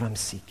what I'm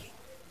seeking.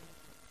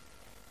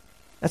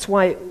 That's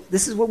why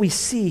this is what we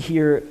see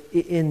here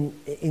in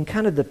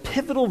kind of the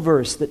pivotal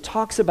verse that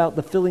talks about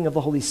the filling of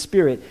the Holy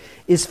Spirit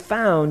is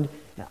found,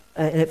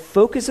 and it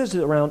focuses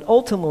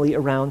ultimately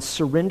around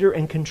surrender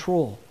and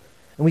control.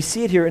 And we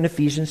see it here in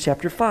Ephesians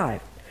chapter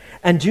 5.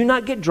 And do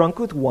not get drunk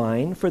with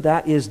wine, for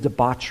that is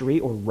debauchery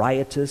or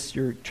riotous,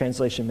 your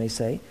translation may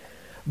say,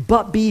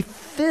 but be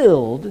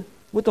filled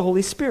with the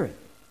Holy Spirit.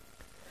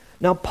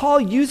 Now,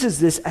 Paul uses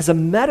this as a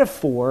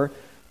metaphor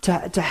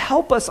to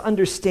help us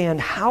understand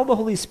how the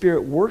Holy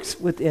Spirit works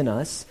within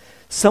us,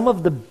 some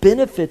of the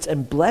benefits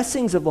and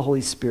blessings of the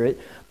Holy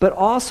Spirit, but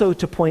also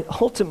to point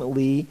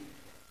ultimately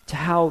to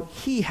how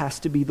he has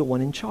to be the one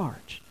in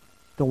charge,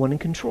 the one in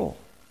control.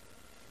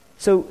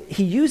 So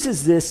he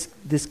uses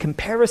this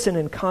comparison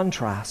and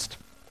contrast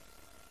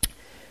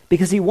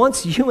because he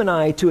wants you and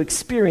I to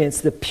experience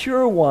the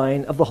pure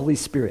wine of the Holy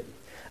Spirit.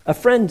 A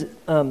friend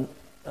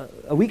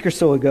a week or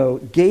so ago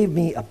gave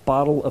me a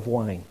bottle of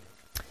wine.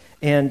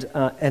 And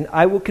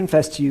I will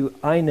confess to you,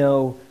 I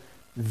know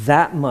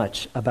that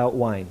much about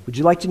wine. Would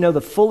you like to know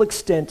the full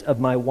extent of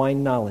my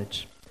wine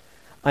knowledge?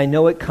 I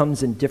know it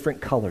comes in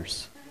different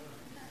colors.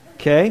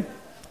 Okay?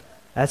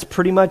 That's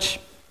pretty much,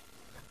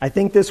 I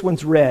think this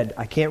one's red.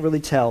 I can't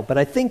really tell, but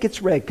I think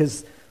it's red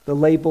because the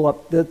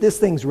label this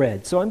thing's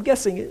red. So I'm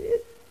guessing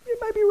it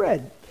might be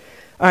red.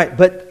 All right,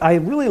 but I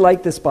really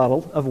like this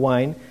bottle of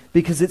wine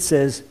because it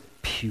says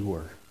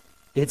pure.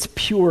 It's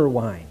pure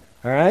wine,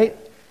 all right?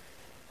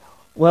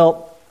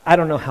 Well, I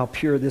don't know how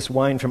pure this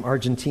wine from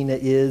Argentina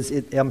is.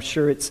 I'm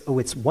sure it's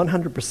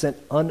 100%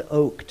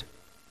 unoaked.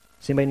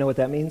 Does anybody know what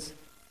that means?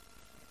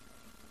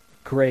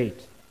 Great.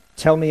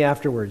 Tell me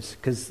afterwards,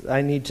 because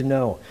I need to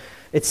know.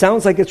 It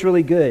sounds like it's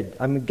really good.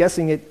 I'm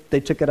guessing they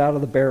took it out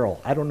of the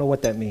barrel. I don't know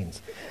what that means.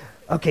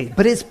 Okay,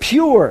 but it's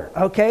pure,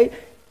 okay?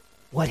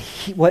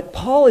 What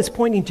Paul is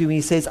pointing to,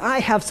 he says, I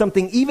have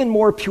something even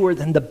more pure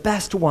than the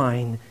best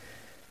wine,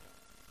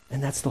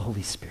 and that's the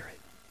Holy Spirit.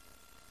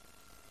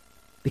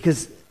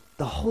 Because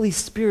the Holy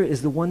Spirit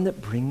is the one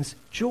that brings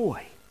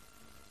joy.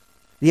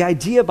 The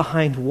idea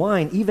behind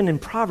wine, even in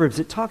Proverbs,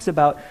 it talks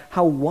about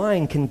how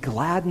wine can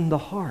gladden the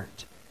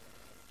heart.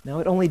 Now,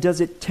 it only does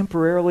it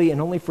temporarily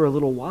and only for a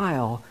little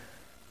while,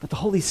 but the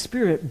Holy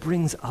Spirit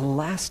brings a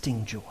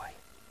lasting joy.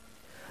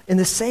 In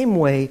the same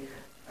way,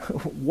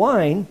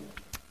 wine,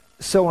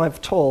 so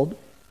I've told,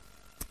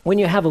 when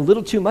you have a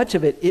little too much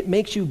of it, it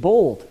makes you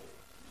bold.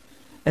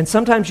 And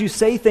sometimes you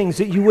say things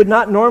that you would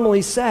not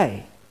normally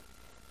say.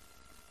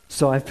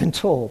 So I've been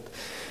told.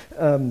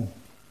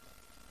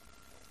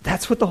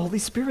 That's what the Holy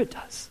Spirit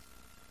does.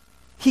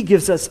 He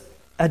gives us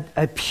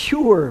a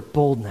pure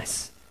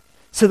boldness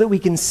so that we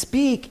can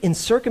speak in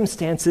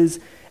circumstances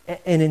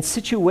and in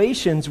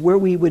situations where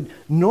we would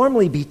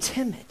normally be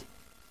timid.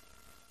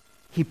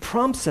 He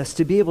prompts us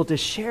to be able to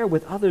share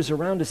with others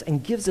around us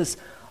and gives us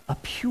a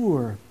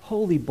pure,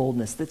 holy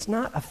boldness that's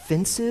not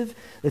offensive,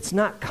 that's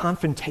not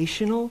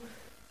confrontational,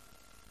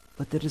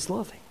 but that is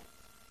loving.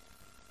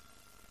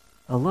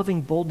 A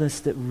loving boldness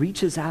that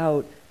reaches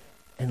out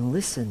and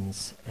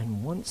listens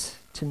and wants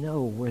to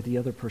know where the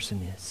other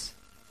person is.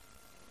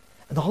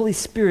 And the Holy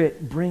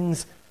Spirit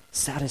brings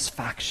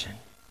satisfaction.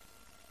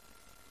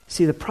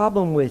 See, the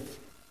problem with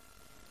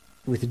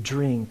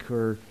drink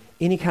or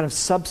any kind of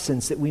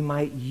substance that we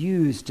might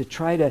use to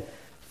try to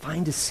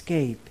find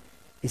escape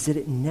is that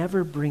it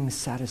never brings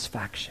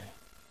satisfaction.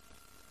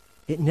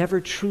 It never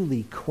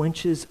truly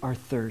quenches our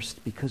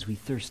thirst because we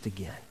thirst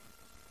again.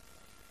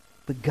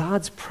 But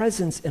God's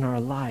presence in our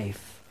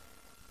life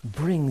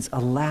brings a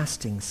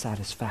lasting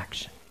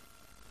satisfaction.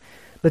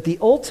 But the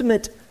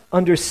ultimate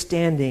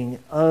understanding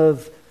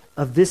of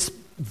this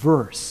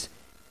verse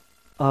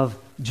of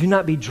do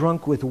not be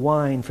drunk with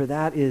wine, for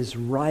that is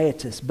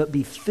riotous, but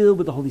be filled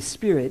with the Holy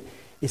Spirit,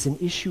 is an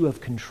issue of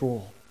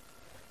control.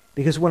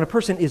 Because when a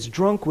person is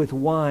drunk with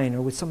wine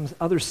or with some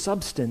other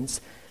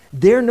substance,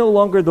 they're no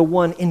longer the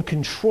one in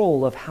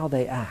control of how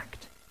they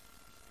act.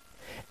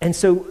 And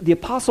so the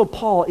Apostle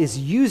Paul is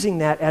using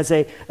that as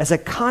a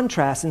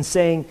contrast and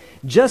saying,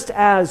 just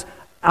as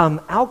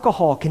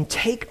alcohol can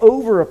take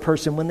over a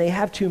person when they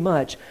have too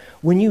much,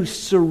 when you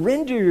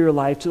surrender your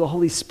life to the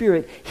Holy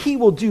Spirit, He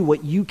will do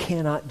what you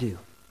cannot do.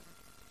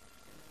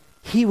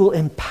 He will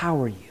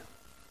empower you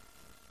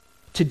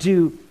to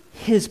do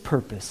His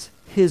purpose,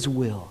 His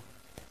will,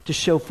 to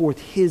show forth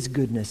His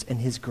goodness and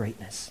His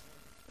greatness.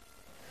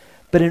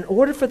 But in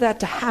order for that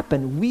to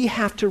happen, we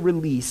have to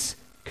release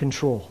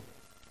control.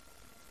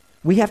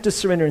 We have to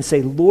surrender and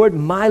say, Lord,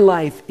 my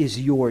life is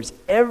yours,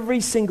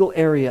 every single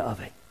area of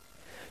it.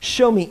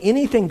 Show me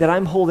anything that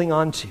I'm holding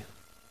on to,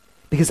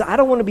 because I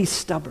don't want to be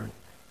stubborn.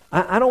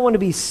 I don't want to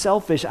be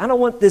selfish. I don't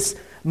want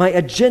my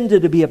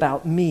agenda to be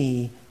about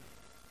me.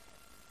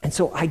 And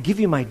so I give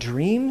you my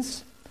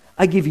dreams.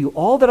 I give you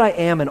all that I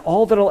am and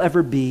all that I'll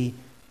ever be.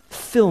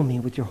 Fill me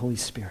with your Holy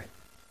Spirit.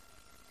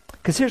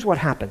 Because here's what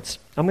happens.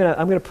 I'm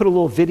gonna put a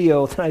little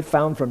video that I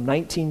found from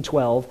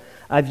 1912.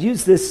 I've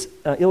used this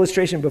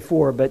illustration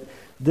before, but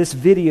this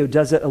video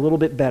does it a little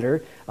bit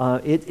better.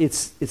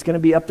 It's going to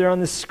be up there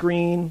on the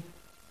screen.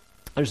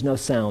 There's no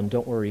sound,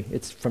 don't worry.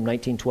 It's from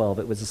 1912.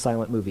 It was a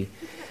silent movie.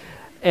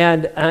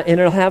 And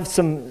it'll have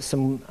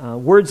some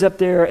words up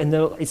there, and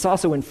it's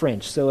also in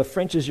French. So if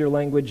French is your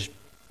language,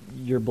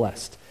 you're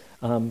blessed.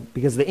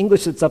 Because the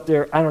English that's up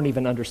there, I don't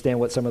even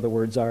understand what some of the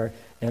words are,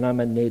 and I'm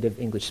a native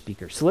English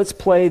speaker. So let's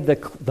play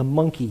the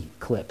monkey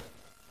clip.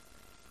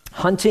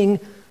 Hunting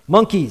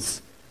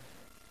monkeys.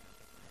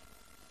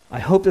 I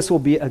hope this will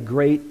be a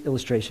great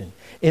illustration.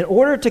 In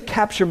order to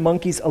capture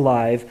monkeys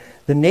alive,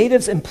 the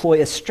natives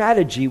employ a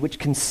strategy which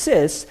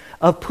consists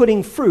of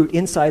putting fruit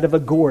inside of a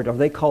gourd, or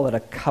they call it a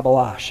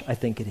calabash, I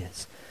think it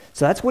is.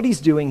 So that's what he's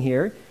doing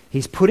here.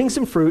 He's putting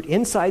some fruit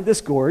inside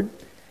this gourd,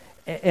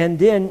 and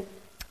then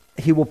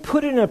he will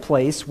put it in a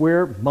place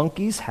where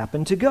monkeys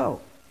happen to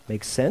go.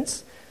 Makes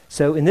sense?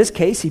 So in this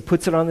case, he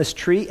puts it on this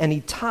tree, and he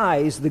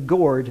ties the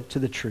gourd to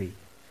the tree.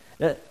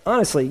 Now,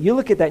 honestly, you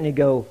look at that and you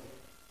go,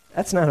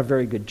 that's not a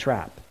very good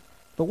trap.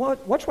 But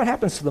watch what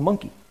happens to the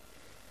monkey.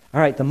 All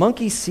right, the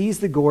monkey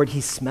sees the gourd.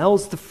 He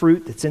smells the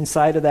fruit that's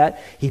inside of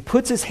that. He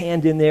puts his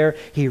hand in there.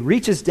 He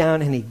reaches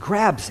down and he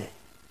grabs it.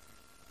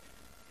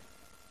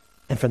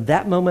 And from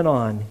that moment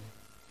on,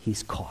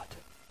 he's caught.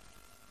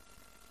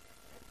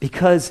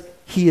 Because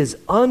he is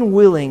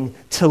unwilling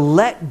to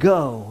let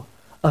go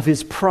of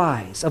his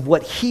prize, of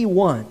what he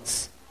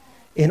wants,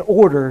 in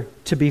order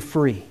to be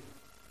free.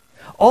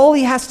 All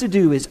he has to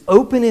do is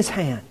open his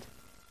hand,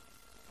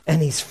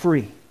 and he's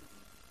free.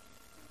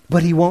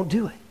 But he won't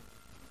do it.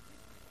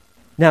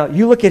 Now,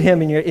 you look at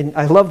him, and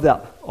I love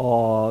that.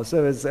 Oh,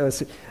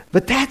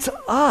 but that's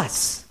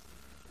us.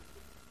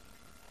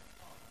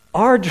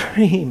 Our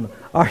dream,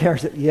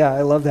 yeah,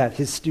 I love that.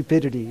 His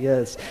stupidity,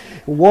 yes,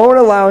 won't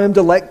allow him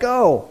to let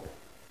go.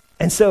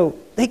 And so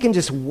they can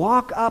just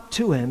walk up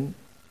to him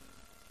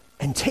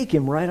and take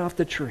him right off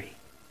the tree.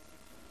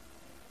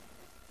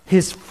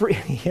 His free,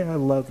 yeah, I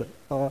love that.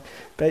 Oh,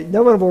 but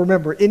no one will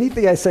remember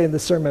anything I say in the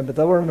sermon, but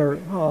they'll remember,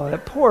 oh,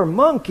 that poor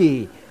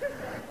monkey.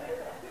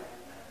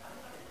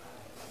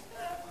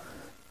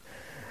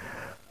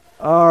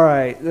 All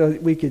right,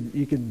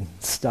 you can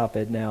stop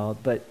it now,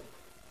 but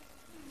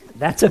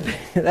that's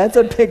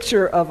a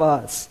picture of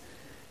us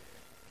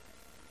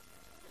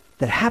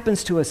that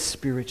happens to us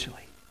spiritually.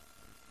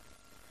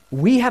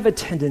 We have a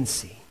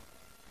tendency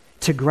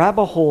to grab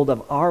a hold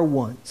of our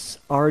wants,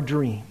 our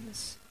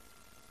dreams,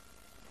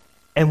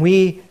 and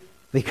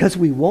because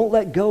we won't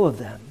let go of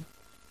them,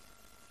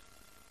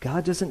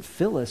 God doesn't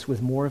fill us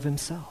with more of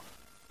himself.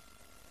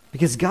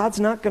 Because God's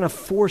not going to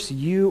force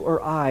you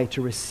or I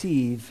to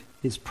receive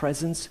his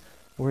presence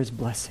or his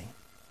blessing.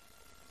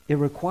 It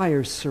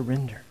requires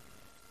surrender.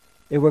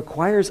 It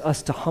requires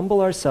us to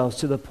humble ourselves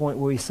to the point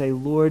where we say,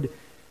 Lord,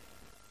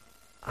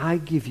 I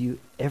give you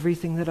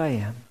everything that I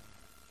am,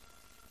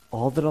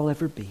 all that I'll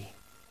ever be.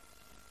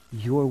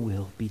 Your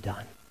will be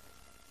done.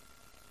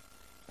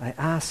 I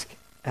ask,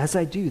 as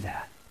I do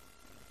that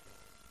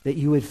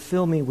you would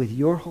fill me with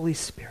your Holy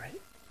Spirit,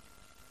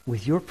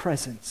 with your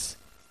presence,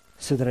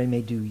 so that I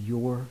may do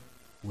your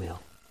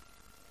will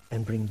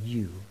and bring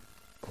you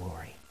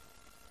glory.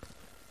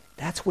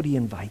 That's what he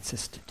invites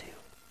us to do.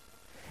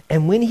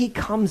 And when he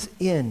comes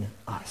in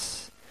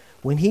us,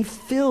 when he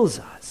fills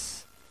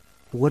us,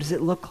 what does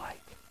it look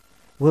like?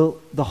 Well,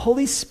 the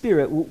Holy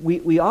Spirit,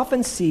 we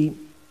often see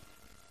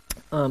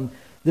the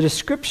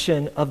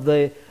description of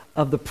the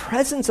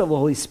presence of the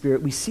Holy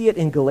Spirit. We see it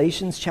in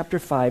Galatians chapter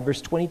 5, verse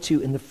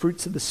 22, in the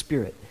fruits of the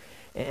Spirit.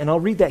 And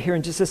I'll read that here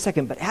in just a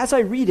second. But as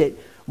I read it,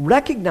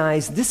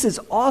 recognize this is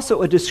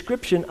also a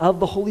description of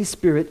the Holy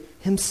Spirit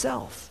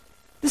himself.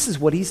 This is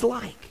what he's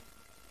like.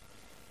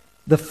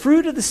 The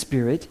fruit of the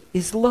Spirit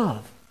is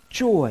love,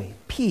 joy,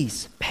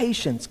 peace,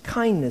 patience,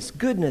 kindness,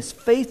 goodness,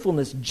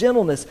 faithfulness,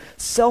 gentleness,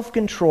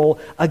 self-control.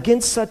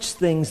 Against such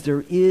things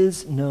there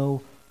is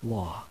no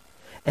law.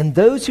 And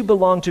those who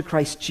belong to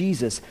Christ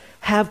Jesus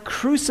have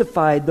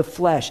crucified the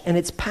flesh and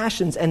its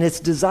passions and its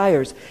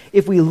desires.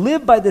 If we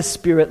live by the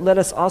Spirit, let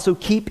us also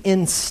keep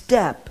in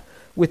step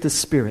with the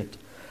Spirit.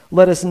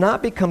 Let us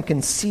not become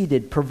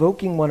conceited,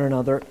 provoking one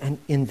another and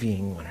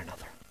envying one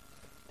another.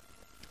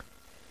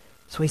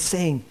 So he's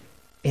saying,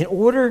 in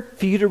order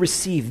for you to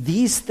receive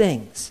these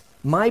things,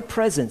 my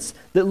presence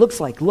that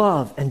looks like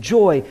love and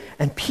joy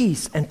and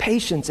peace and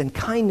patience and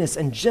kindness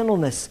and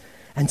gentleness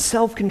and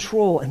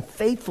self-control and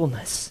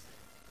faithfulness,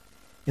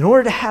 in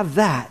order to have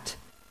that,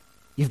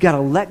 you've got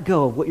to let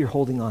go of what you're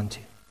holding on to.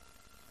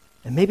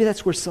 And maybe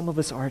that's where some of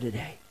us are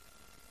today.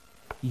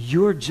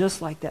 You're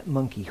just like that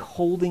monkey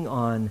holding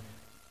on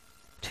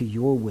to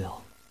your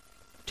will,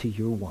 to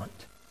your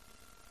want.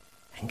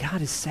 And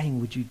God is saying,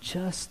 would you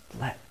just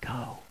let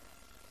go?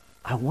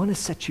 I want to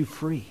set you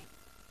free.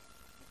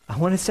 I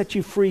want to set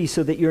you free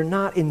so that you're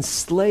not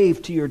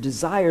enslaved to your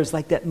desires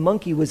like that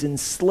monkey was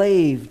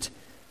enslaved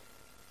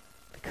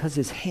because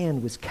his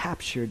hand was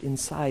captured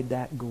inside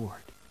that gourd.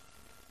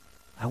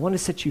 I want to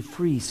set you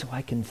free so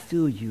I can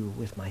fill you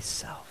with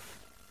myself.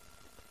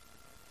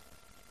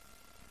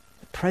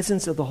 The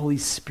presence of the Holy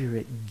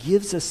Spirit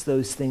gives us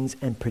those things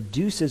and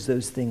produces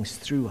those things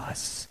through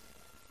us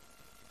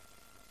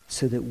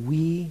so that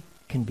we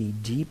can be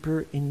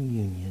deeper in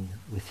union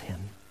with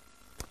him.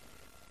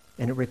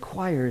 And it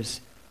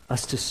requires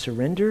us to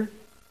surrender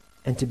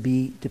and to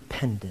be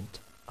dependent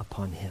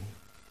upon him.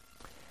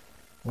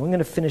 Well, I'm going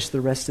to finish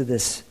the rest of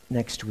this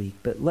next week,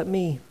 but let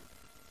me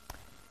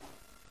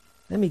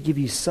give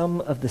you some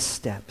of the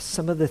steps,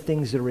 some of the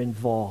things that are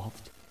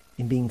involved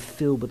in being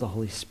filled with the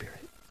Holy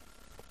Spirit.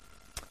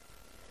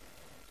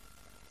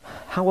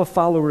 How a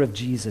follower of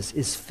Jesus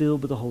is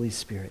filled with the Holy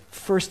Spirit.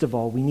 First of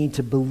all, we need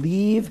to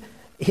believe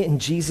in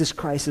Jesus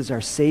Christ as our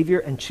Savior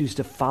and choose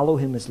to follow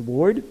him as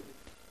Lord.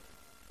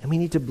 And we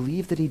need to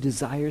believe that he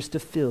desires to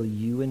fill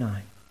you and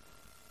I.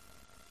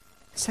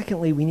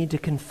 Secondly, we need to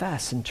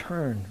confess and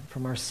turn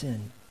from our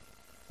sin.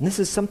 And this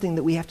is something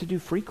that we have to do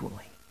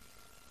frequently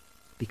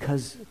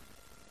because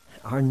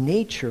our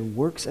nature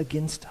works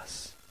against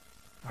us,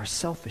 our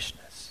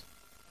selfishness.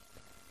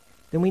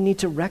 Then we need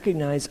to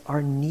recognize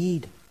our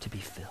need to be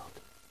filled,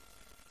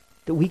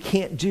 that we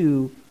can't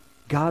do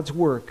God's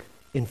work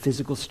in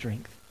physical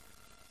strength.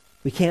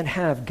 We can't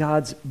have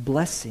God's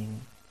blessing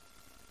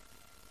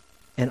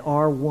and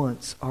our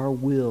wants, our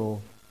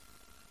will,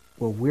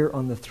 where we're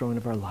on the throne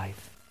of our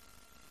life.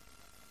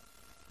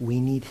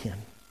 We need him.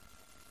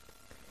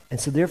 And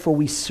so therefore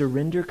we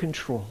surrender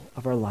control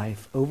of our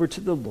life over to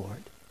the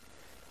Lord,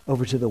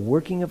 over to the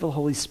working of the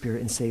Holy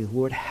Spirit, and say,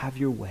 Lord, have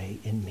your way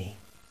in me.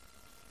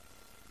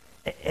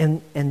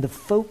 And the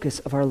focus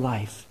of our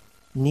life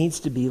needs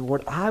to be,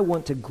 Lord, I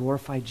want to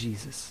glorify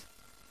Jesus.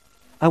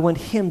 I want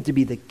him to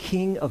be the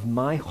king of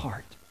my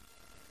heart.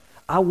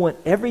 I want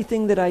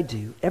everything that I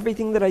do,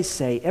 everything that I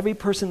say, every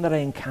person that I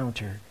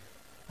encounter,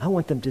 I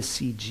want them to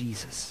see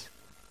Jesus.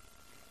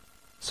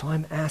 So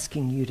I'm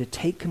asking you to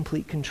take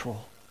complete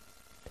control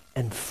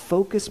and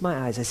focus my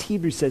eyes, as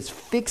Hebrews says,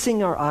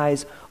 fixing our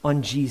eyes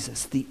on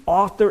Jesus, the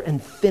author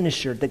and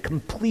finisher, the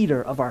completer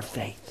of our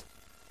faith.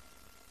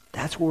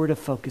 That's where we're to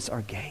focus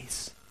our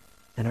gaze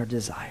and our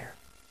desire.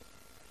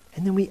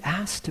 And then we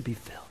ask to be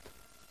filled.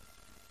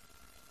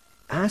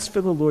 Ask for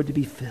the Lord to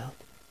be filled.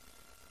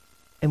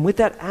 And with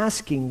that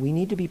asking, we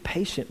need to be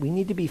patient. We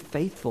need to be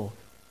faithful.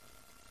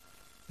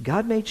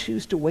 God may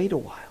choose to wait a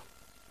while.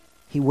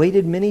 He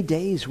waited many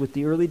days with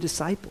the early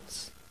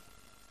disciples,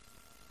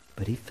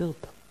 but he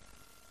filled them.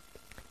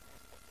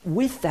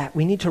 With that,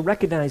 we need to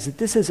recognize that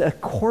this is a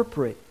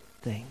corporate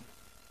thing.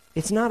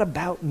 It's not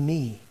about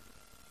me.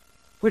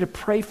 We're to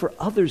pray for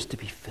others to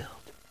be filled,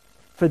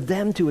 for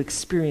them to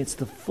experience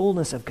the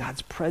fullness of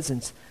God's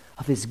presence,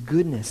 of his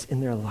goodness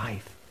in their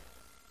life,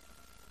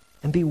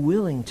 and be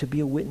willing to be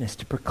a witness,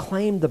 to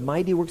proclaim the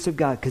mighty works of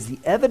God, because the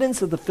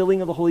evidence of the filling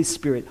of the Holy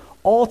Spirit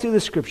all through the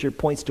Scripture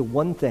points to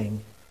one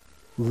thing: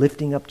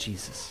 lifting up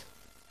Jesus.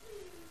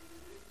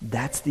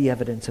 That's the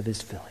evidence of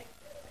his filling.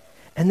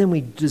 And then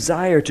we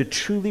desire to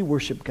truly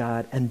worship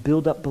God and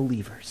build up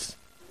believers.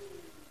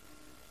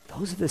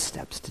 Those are the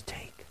steps to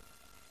take.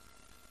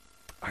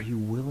 Are you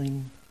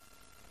willing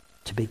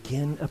to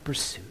begin a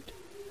pursuit,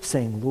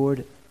 saying,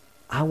 Lord,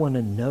 I want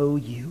to know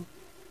you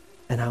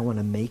and I want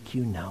to make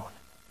you known?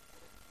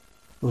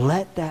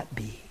 Let that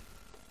be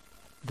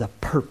the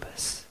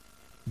purpose,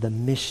 the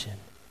mission,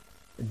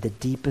 the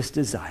deepest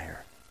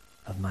desire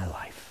of my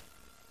life.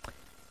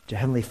 Dear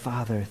Heavenly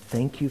Father,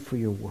 thank you for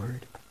your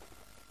word.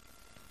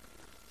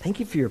 Thank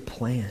you for your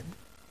plan.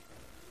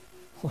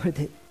 Lord,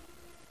 that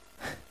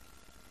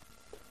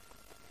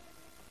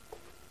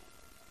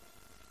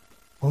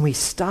when we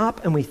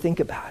stop and we think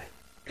about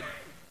it,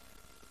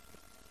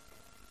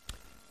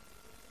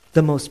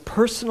 the most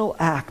personal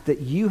act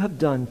that you have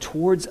done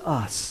towards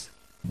us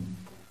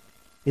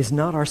is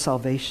not our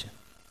salvation.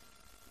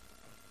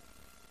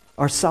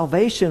 Our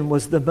salvation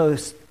was the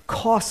most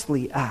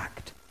costly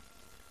act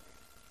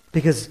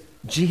because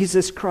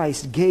Jesus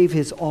Christ gave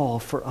his all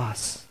for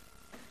us.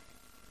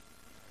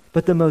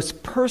 But the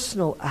most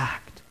personal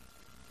act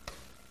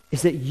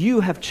is that you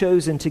have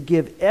chosen to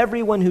give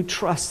everyone who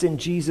trusts in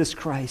Jesus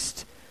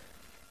Christ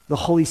the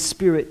Holy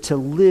Spirit to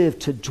live,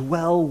 to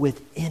dwell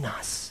within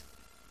us.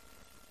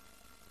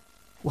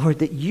 Lord,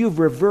 that you've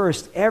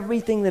reversed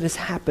everything that has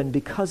happened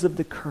because of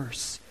the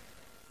curse.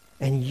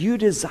 And you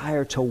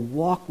desire to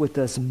walk with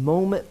us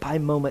moment by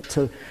moment,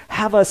 to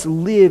have us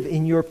live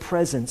in your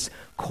presence.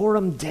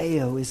 Coram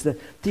Deo is the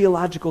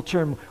theological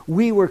term.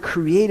 We were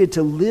created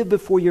to live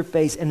before your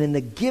face, and in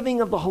the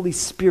giving of the Holy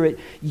Spirit,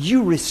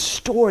 you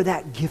restore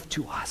that gift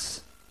to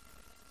us.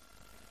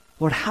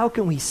 Lord, how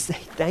can we say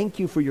thank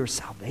you for your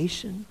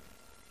salvation?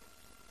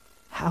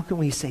 How can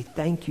we say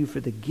thank you for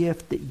the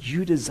gift that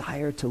you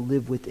desire to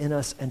live within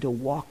us and to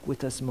walk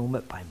with us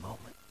moment by moment?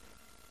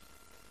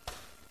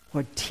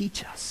 Lord,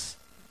 teach us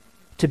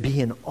to be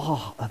in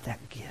awe of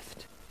that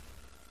gift.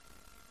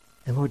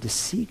 And Lord, to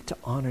seek to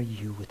honor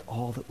you with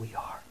all that we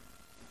are.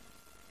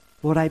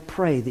 Lord, I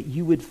pray that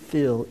you would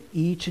fill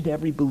each and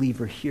every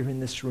believer here in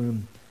this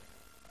room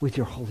with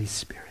your Holy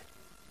Spirit.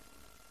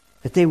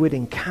 That they would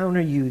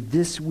encounter you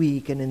this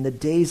week and in the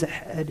days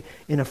ahead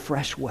in a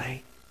fresh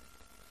way.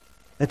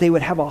 That they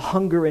would have a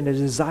hunger and a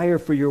desire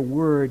for your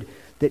word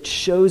that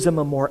shows them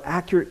a more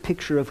accurate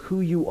picture of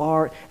who you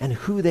are and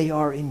who they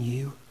are in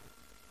you.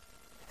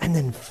 And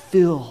then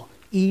fill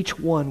each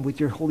one with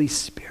your Holy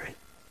Spirit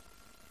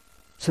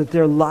so that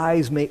their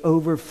lives may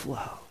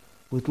overflow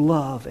with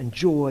love and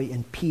joy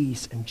and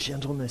peace and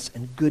gentleness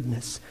and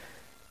goodness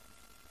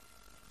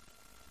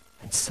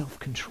and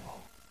self-control.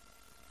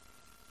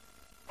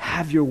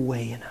 Have your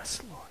way in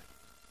us, Lord.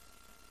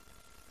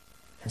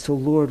 And so,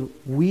 Lord,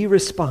 we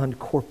respond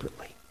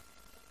corporately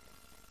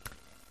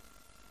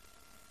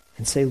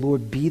and say,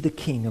 Lord, be the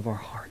king of our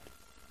heart.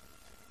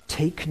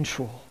 Take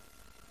control.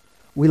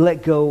 We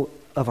let go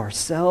of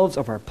ourselves,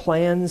 of our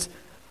plans,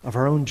 of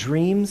our own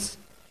dreams,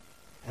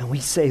 and we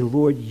say,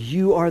 Lord,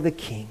 you are the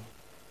king.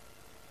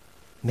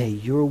 May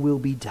your will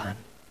be done.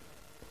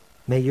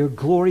 May your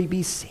glory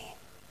be seen.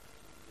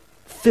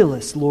 Fill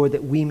us, Lord,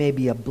 that we may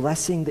be a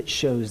blessing that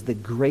shows the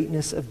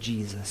greatness of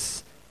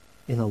Jesus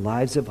in the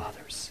lives of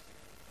others.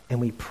 And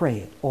we pray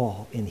it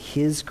all in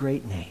his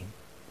great name.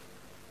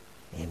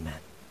 Amen.